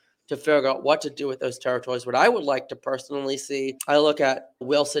negotiations to figure out what to do with those territories. What I would like to personally see, I look at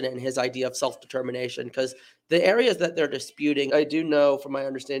Wilson and his idea of self-determination, because the areas that they're disputing, I do know from my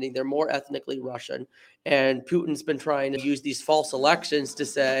understanding, they're more ethnically Russian. And Putin's been trying to use these false elections to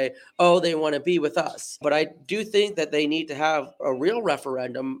say, oh, they want to be with us. But I do think that they need to have a real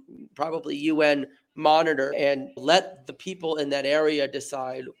referendum, probably UN monitor, and let the people in that area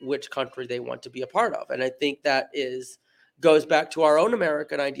decide which country they want to be a part of. And I think that goes back to our own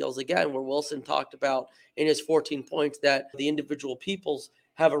American ideals again, where Wilson talked about in his 14 points that the individual peoples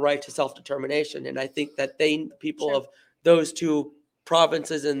have a right to self-determination. And I think that people of those two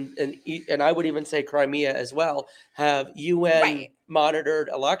provinces and I would even say Crimea as well, have UN monitored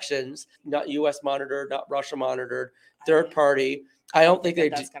elections, not US monitored, not Russia monitored, third party. I don't think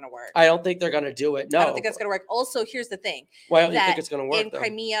that's going to work. I don't think they're going to do it. No, I don't think that's going to work. Also, here's the thing. Why don't you think it's going to work? In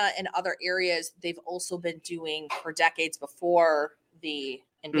Crimea and other areas, they've also been doing for decades before the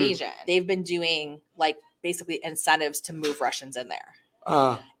invasion. They've been doing like basically incentives to move Russians in there.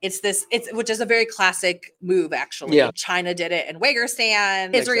 Which is a very classic move, actually. Yeah. China did it in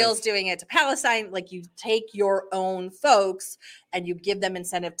Waziristan. Israel's doing it to Palestine. Like, you take your own folks and you give them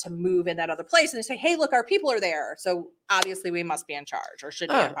incentive to move in that other place, and they say, hey, look, our people are there, so obviously we must be in charge or should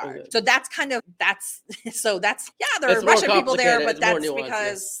be in charge. Okay. So there are Russian people there, but that's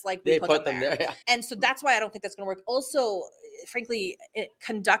because like we put them there. Yeah. And so that's why I don't think that's going to work. Also, frankly,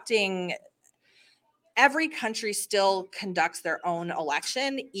 every country still conducts their own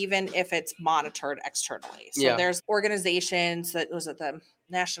election, even if it's monitored externally. So there's organizations that was at the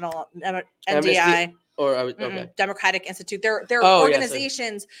National NDI or Democratic Institute. There are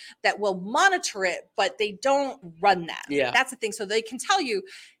organizations that will monitor it, but they don't run that. Yeah. That's the thing. So they can tell you,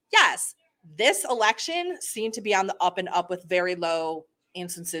 yes, this election seemed to be on the up and up with very low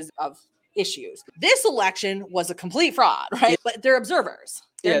instances of issues. This election was a complete fraud, right? But they're observers.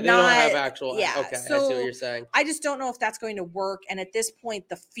 They don't have actual. Yeah. Okay, so I see what you're saying. I just don't know if that's going to work. And at this point,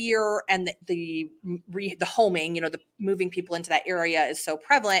 the fear and the homing, the moving people into that area is so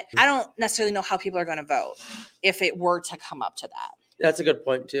prevalent. I don't necessarily know how people are going to vote if it were to come up to that. That's a good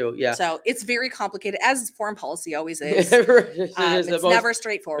point too. Yeah. So it's very complicated, as foreign policy always is. It's never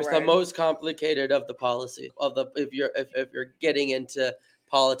straightforward. It's the most complicated of the policy if you're getting into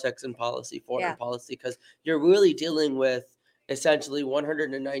politics and policy, foreign policy, because you're really dealing with essentially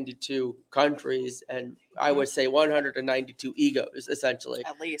 192 countries, and I would say 192 egos, essentially,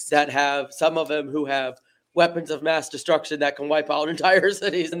 at least, that have, some of them who have weapons of mass destruction that can wipe out entire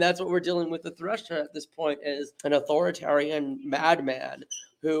cities. And that's what we're dealing with Russia at this point, is an authoritarian madman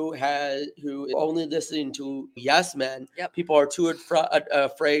who only listening to yes men. Yep. People are too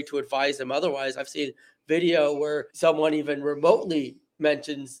afraid to advise him otherwise. I've seen video where someone even remotely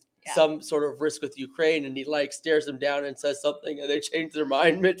mentions some sort of risk with Ukraine, and he like stares them down and says something, and they change their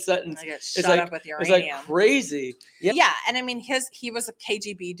mind mid-sentence. It's like, up with uranium. It's like crazy. Yeah, and I mean, he was a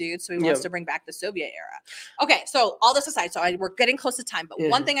KGB dude, so he wants to bring back the Soviet era. Okay, so all this aside, we're getting close to time, but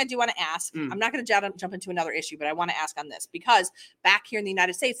one thing I do want to ask, I'm not going to jump into another issue, but I want to ask on this, because back here in the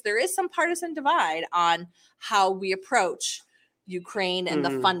United States, there is some partisan divide on how we approach Ukraine and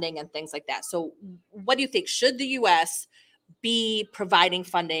the funding and things like that. So what do you think? Should the U.S. be providing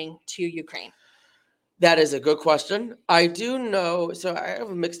funding to Ukraine? That is a good question. I do know, so I have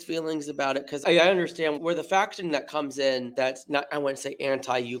mixed feelings about it, because I understand where the faction that comes in that's not, I wouldn't say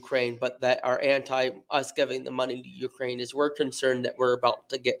anti-Ukraine, but that are anti us giving the money to Ukraine, is we're concerned that we're about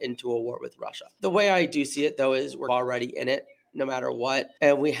to get into a war with Russia. The way I do see it, though, is we're already in it, no matter what.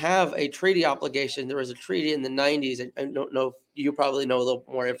 And we have a treaty obligation. There was a treaty in the 90s. I don't know if you probably know a little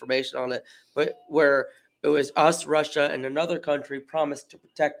more information on it, but where it was us, Russia, and another country promised to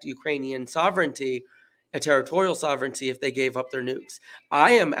protect Ukrainian sovereignty, a territorial sovereignty, if they gave up their nukes.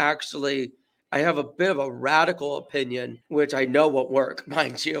 I have a bit of a radical opinion, which I know won't work,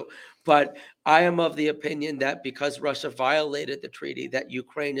 mind you, but I am of the opinion that because Russia violated the treaty, that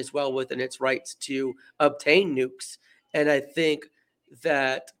Ukraine is well within its rights to obtain nukes. And I think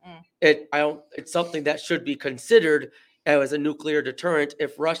that it's something that should be considered as a nuclear deterrent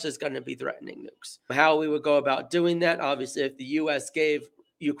if Russia's going to be threatening nukes. How we would go about doing that, obviously, if the U.S. gave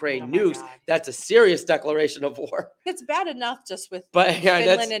Ukraine nukes, that's a serious declaration of war. It's bad enough just with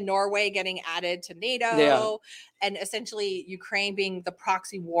Finland and Norway getting added to NATO, and essentially Ukraine being the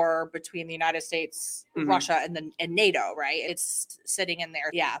proxy war between the United States, Russia, and NATO, right? It's sitting in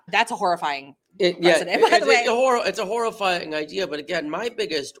there. Yeah, that's a horrifying precedent, by the way. It's a horrifying idea, but again, my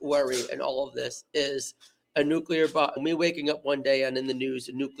biggest worry in all of this is a nuclear bomb. Me waking up one day and in the news,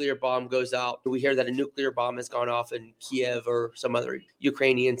 a nuclear bomb goes out. We hear that a nuclear bomb has gone off in Kiev or some other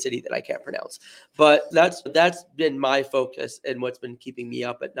Ukrainian city that I can't pronounce. But that's been my focus and what's been keeping me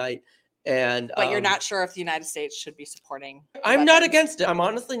up at night. But you're not sure if the United States should be supporting. I'm not against it. I'm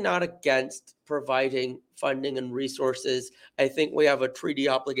honestly not against providing funding and resources. I think we have a treaty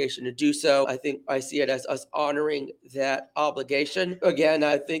obligation to do so. I think I see it as us honoring that obligation. Again,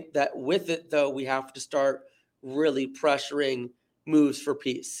 I think that with it, though, we have to start really pressuring moves for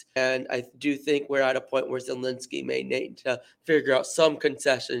peace. And I do think we're at a point where Zelensky may need to figure out some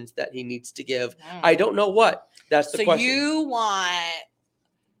concessions that he needs to give. I don't know what. That's the question. So you want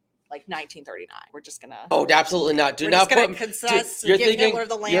like 1939. We're just gonna. Oh, absolutely not. Do not put. Concess. You're thinking Hitler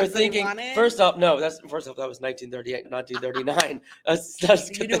the lands you're thinking. That he wanted? First off, that was 1938, 1939.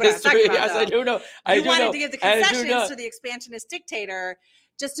 That's you knew what I was talking about. Yes, I do know. You wanted to give the concessions to the expansionist dictator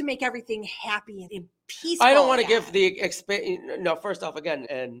just to make everything happy and peaceful. I don't want to give the No, first off, again,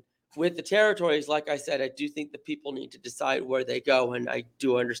 and with the territories, like I said, I do think the people need to decide where they go, and I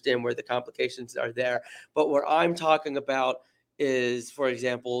do understand where the complications are there. But what I'm talking about is, for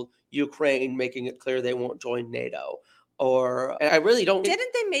example, Ukraine making it clear they won't join NATO. Or I really don't.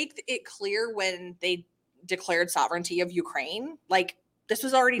 Didn't they make it clear when they declared sovereignty of Ukraine? Like, this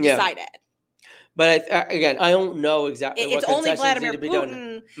was already decided. But I don't know exactly it's what only Vladimir need to be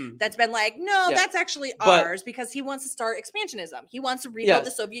Putin done. That's been like, no, that's actually ours, because he wants to start expansionism. He wants to rebuild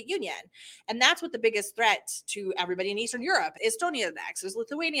the Soviet Union. And that's what the biggest threat to everybody in Eastern Europe. Estonia next, is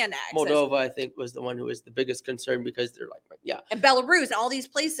Lithuania next. States. I think, was the one who was the biggest concern, because they're like, And Belarus and all these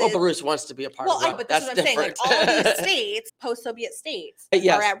places. Well, Belarus wants to be a part of that. But that's what I'm saying. Like, all these states, post-Soviet states,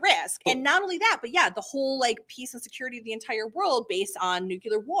 are at risk. And not only that, but the whole like peace and security of the entire world based on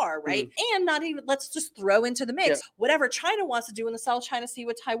nuclear war, right? And not even, let's just throw into the mix whatever China wants to do in the South China Sea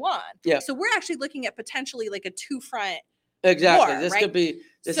with Taiwan. So we're actually looking at potentially like a two-front war, this could be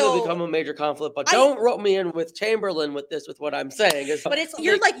will become a major conflict, but don't rope me in with Chamberlain with what I'm saying. But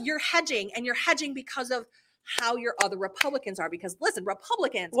you're hedging because of how your other Republicans are, because listen,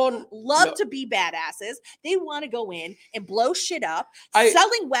 Republicans love to be badasses. They want to go in and blow shit up.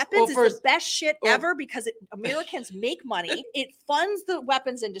 Selling weapons is the best shit ever, because Americans make money. It funds the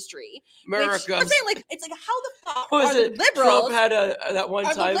weapons industry. America. I'm saying, like, it's like, how the fuck are the liberals? Trump had that one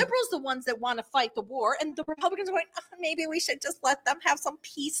time. Are the liberals the ones that want to fight the war, and the Republicans are going, maybe we should just let them have some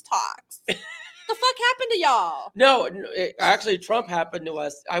peace talks? The fuck happened to y'all? No, actually, Trump happened to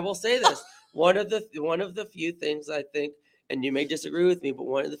us. I will say this. One of the few things I think and you may disagree with me, but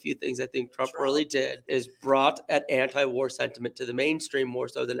one of the few things I think Trump really did is brought an anti-war sentiment to the mainstream more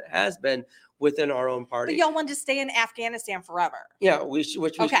so than it has been within our own party. But y'all wanted to stay in Afghanistan forever. Yeah,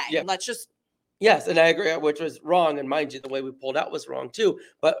 let's just. Yes, and I agree, which was wrong. And mind you, the way we pulled out was wrong too.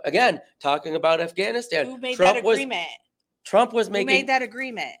 But again, talking about Afghanistan, who made that agreement? Trump was making. Who made that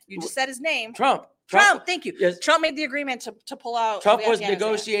agreement? You just said his name. Trump, thank you. Yes. Trump made the agreement to pull out. Trump was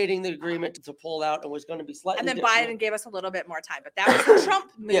negotiating the agreement to pull out and was going to be slightly. And then different. Biden gave us a little bit more time, but that was the Trump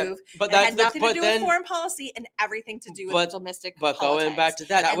move. But that had nothing to do with foreign policy and everything to do with domestic politics. But going back to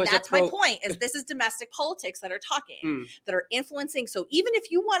that, that's my point. Is this is domestic politics that are talking, that are influencing. So even if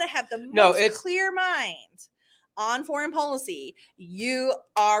you want to have the most clear mind on foreign policy, you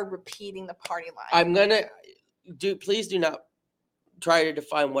are repeating the party line. I'm gonna please do not try to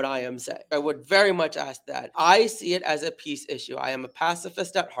define what I am saying. I would very much ask that. I see it as a peace issue. I am a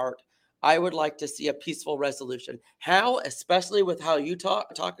pacifist at heart. I would like to see a peaceful resolution. How, especially with how you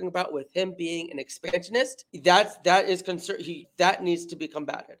talking about with him being an expansionist, that is concern. That needs to be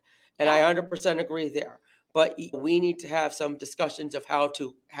combated, and I 100% agree there. But we need to have some discussions of how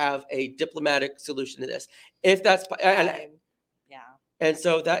to have a diplomatic solution to this. If that's and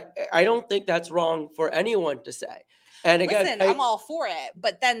so that I don't think that's wrong for anyone to say. And again, listen, I'm all for it.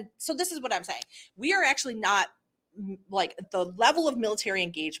 But then, so this is what I'm saying. We are actually not like the level of military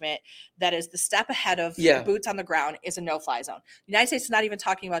engagement that is the step ahead of boots on the ground is a no-fly zone. The United States is not even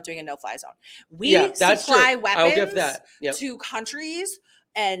talking about doing a no-fly zone. We supply weapons to countries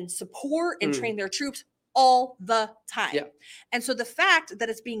and support and train their troops all the time. And so the fact that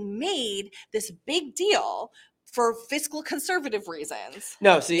it's being made this big deal for fiscal conservative reasons.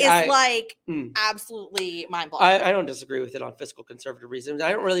 Absolutely mind-blowing. I don't disagree with it on fiscal conservative reasons.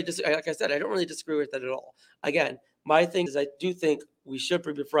 I don't really like I said, I don't really disagree with it at all. Again, my thing is I do think we should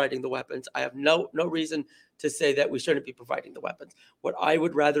be providing the weapons. I have no reason to say that we shouldn't be providing the weapons. What I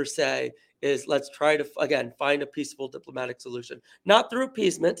would rather say is let's try to, again, find a peaceful diplomatic solution. Not through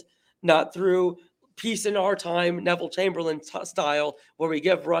appeasement, not through peace in our time, Neville Chamberlain style, where we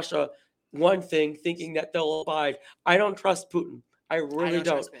give Russia one thing thinking that they'll abide. I don't trust Putin. I really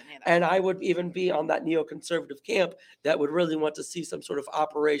don't. And I would even be on that neoconservative camp that would really want to see some sort of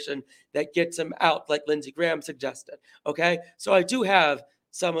operation that gets him out, like Lindsey Graham suggested. Okay. So I do have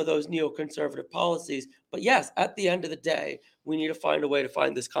some of those neoconservative policies, but yes, at the end of the day, we need to find a way to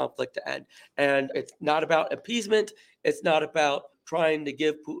find this conflict to end. And it's not about appeasement. It's not about trying to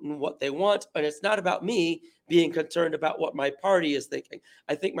give Putin what they want. And it's not about me being concerned about what my party is thinking.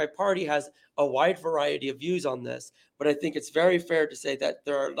 I think my party has a wide variety of views on this, but I think it's very fair to say that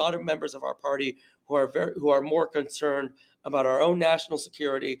there are a lot of members of our party who are more concerned about our own national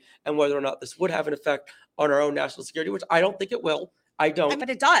security and whether or not this would have an effect on our own national security, which I don't think it will. I don't. But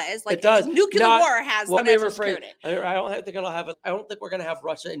it does. It does. Nuclear war has national security. I don't think it'll have. I don't think we're going to have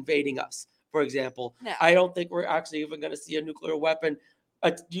Russia invading us, for example. No. I don't think we're actually even going to see a nuclear weapon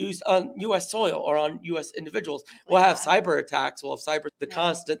used on U.S. soil or on U.S. individuals. We'll have cyber attacks. We'll have the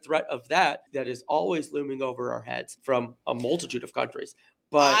constant threat of that is always looming over our heads from a multitude of countries.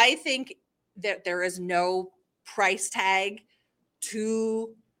 But I think that there is no price tag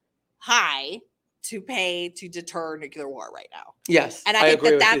too high to pay to deter nuclear war right now. Yes. And I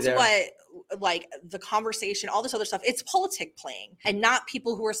think that's what, like, the conversation, all this other stuff, it's politic playing and not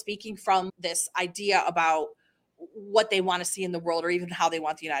people who are speaking from this idea about what they want to see in the world or even how they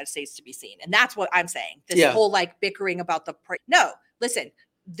want the United States to be seen. And that's what I'm saying. This whole like bickering about no, listen,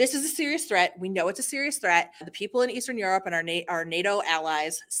 this is a serious threat. We know it's a serious threat. The people in Eastern Europe and our NATO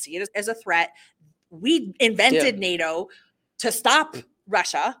allies see it as a threat. We invented NATO to stop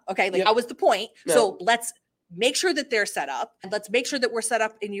Russia. Okay. That was the point. Yeah. So let's make sure that they're set up and let's make sure that we're set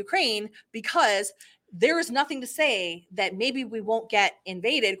up in Ukraine, because there is nothing to say that maybe we won't get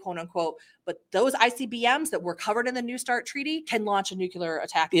invaded, quote unquote, but those ICBMs that were covered in the New START treaty can launch a nuclear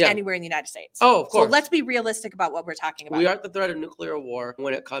attack anywhere in the United States. Oh, of course. So let's be realistic about what we're talking about. We are at the threat of nuclear war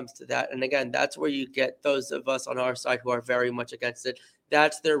when it comes to that. And again, that's where you get those of us on our side who are very much against it.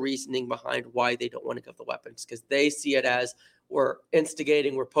 That's their reasoning behind why they don't want to give the weapons, because they see it as we're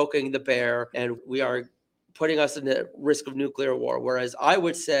instigating, we're poking the bear, and we are putting us in the risk of nuclear war. Whereas I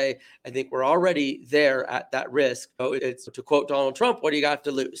would say, I think we're already there at that risk. So it's, to quote Donald Trump, what do you got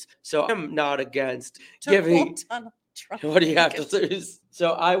to lose? So I'm not against giving. What do you have to lose?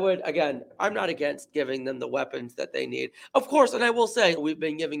 So I'm not against giving them the weapons that they need. Of course, and I will say, we've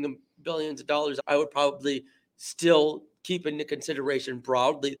been giving them billions of dollars. I would probably still keep into consideration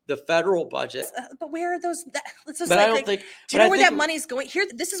broadly the federal budget. But where are those? It's just But like, I don't think. do you know where that money's going? Here,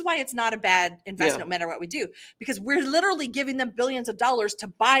 this is why it's not a bad investment, no matter what we do, because we're literally giving them billions of dollars to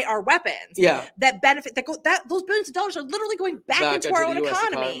buy our weapons. Yeah, that benefit those billions of dollars are literally going back into our own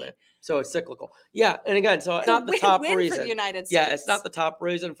economy. So it's cyclical. Yeah, and again, so it's not the top reason. For the United States. Yeah, it's not the top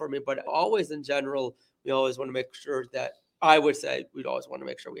reason for me, but always in general, we always want to make sure that. I would say we'd always want to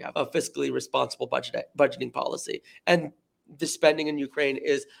make sure we have a fiscally responsible budgeting policy. And the spending in Ukraine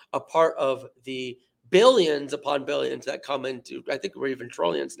is a part of the billions upon billions that come into, I think we're even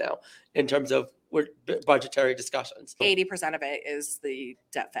trillions now in terms of budgetary discussions. 80% of it is the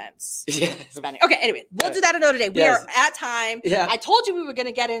defense spending. Yeah. Okay, anyway, we'll do that another day. We are at time. Yeah. I told you we were going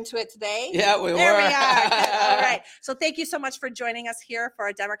to get into it today. Yeah, we were. There we are. All right. So thank you so much for joining us here for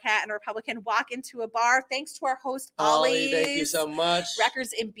a Democrat and a Republican walk into a bar. Thanks to our host, Ollie. Thank you so much.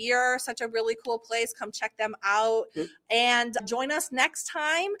 Records and Beer, such a really cool place. Come check them out. And join us next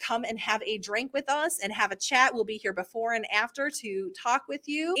time. Come and have a drink with us and have a chat. We'll be here before and after to talk with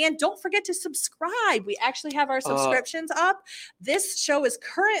you. And don't forget to subscribe. We actually have our subscriptions up. This show is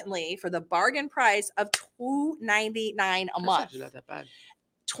currently for the bargain price of $2.99 a month. That's not that bad.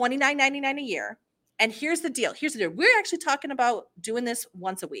 $29.99 a year. And here's the deal. We're actually talking about doing this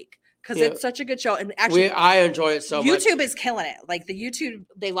once a week because it's such a good show. And actually, I enjoy it so much. YouTube is killing it. Like the YouTube,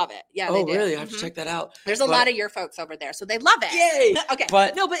 they love it. Yeah. Oh, really? I have to check that out. There's a lot of your folks over there, so they love it. Yay! Okay.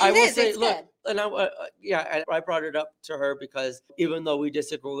 But it is. It's good. And I brought it up to her because even though we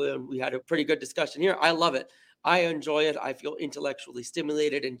disagree and we had a pretty good discussion here, I love it. I enjoy it. I feel intellectually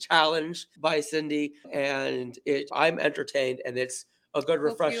stimulated and challenged by Cindy, and I'm entertained, and it's a good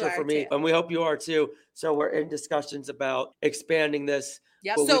refresher for me. And we hope you are too. So we're in discussions about expanding this.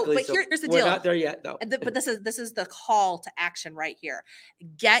 Yeah. Here's the deal. We're not there yet, though. But this is the call to action right here.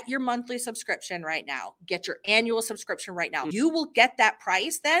 Get your monthly subscription right now. Get your annual subscription right now. You will get that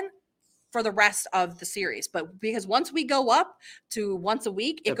price then for the rest of the series. But because once we go up to once a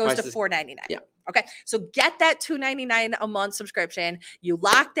week, it goes to $4.99. Yeah. Okay. So get that $2.99 a month subscription. You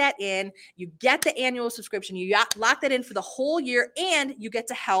lock that in. You get the annual subscription. You lock that in for the whole year, and you get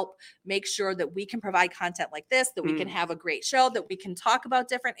to help make sure that we can provide content like this, that we can have a great show, that we can talk about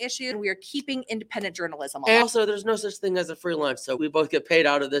different issues. And we are keeping independent journalism alive. And also, there's no such thing as a free lunch. So we both get paid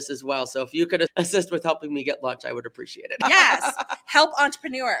out of this as well. So if you could assist with helping me get lunch, I would appreciate it. Yes. Help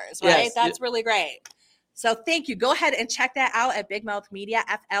entrepreneurs, right? Yes. That's really great. So thank you. Go ahead and check that out at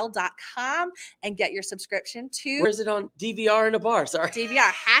bigmouthmediafl.com and get your subscription to. Where's it on? DVR in a bar. Sorry.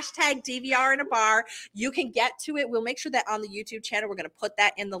 DVR. Hashtag DVR in a bar. You can get to it. We'll make sure that on the YouTube channel, we're going to put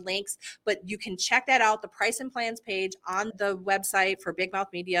that in the links, but you can check that out. The price and plans page on the website for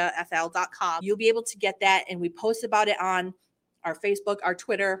bigmouthmediafl.com. You'll be able to get that. And we post about it on our Facebook, our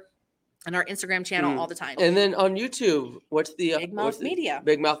Twitter, and our Instagram channel all the time. And then on YouTube, what's the Big Mouth Media?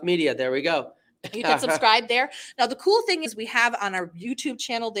 Big Mouth Media. There we go. You can subscribe there. Now, the cool thing is we have on our YouTube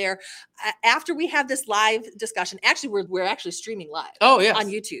channel there, after we have this live discussion, actually, we're actually streaming live on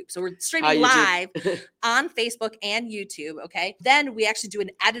YouTube. So we're streaming live on Facebook and YouTube, okay? Then we actually do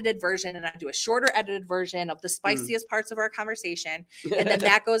an edited version, and I do a shorter edited version of the spiciest parts of our conversation, and then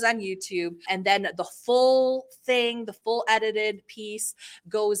that goes on YouTube. And then the full thing, the full edited piece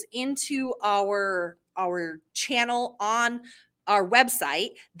goes into our channel on our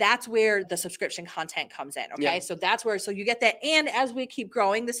website. That's where the subscription content comes in. Okay. Yeah. So that's where, so you get that. And as we keep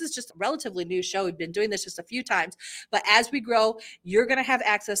growing, this is just a relatively new show. We've been doing this just a few times, but as we grow, you're going to have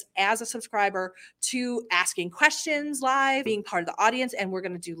access as a subscriber to asking questions live, being part of the audience. And we're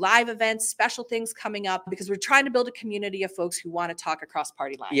going to do live events, special things coming up because we're trying to build a community of folks who want to talk across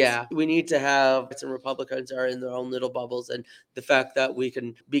party lines. Yeah. We need to have some Republicans are in their own little bubbles. And the fact that we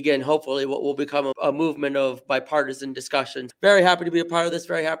can begin hopefully what will become a movement of bipartisan discussions. Very happy to be a part of this.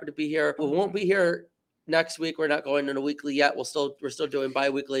 Very happy to be here. We won't be here next week. We're not going in a weekly yet. We're still doing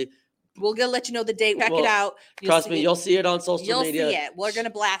bi-weekly. We're going to let you know the date. Check it out. Trust me, you'll see it on social media. You'll see it. We're going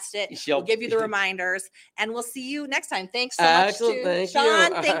to blast it. We'll give you the reminders, and we'll see you next time. Thanks so much to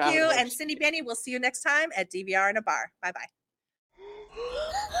Sean. Thank you. And Cindy Benny, we'll see you next time at DVR in a Bar. Bye-bye.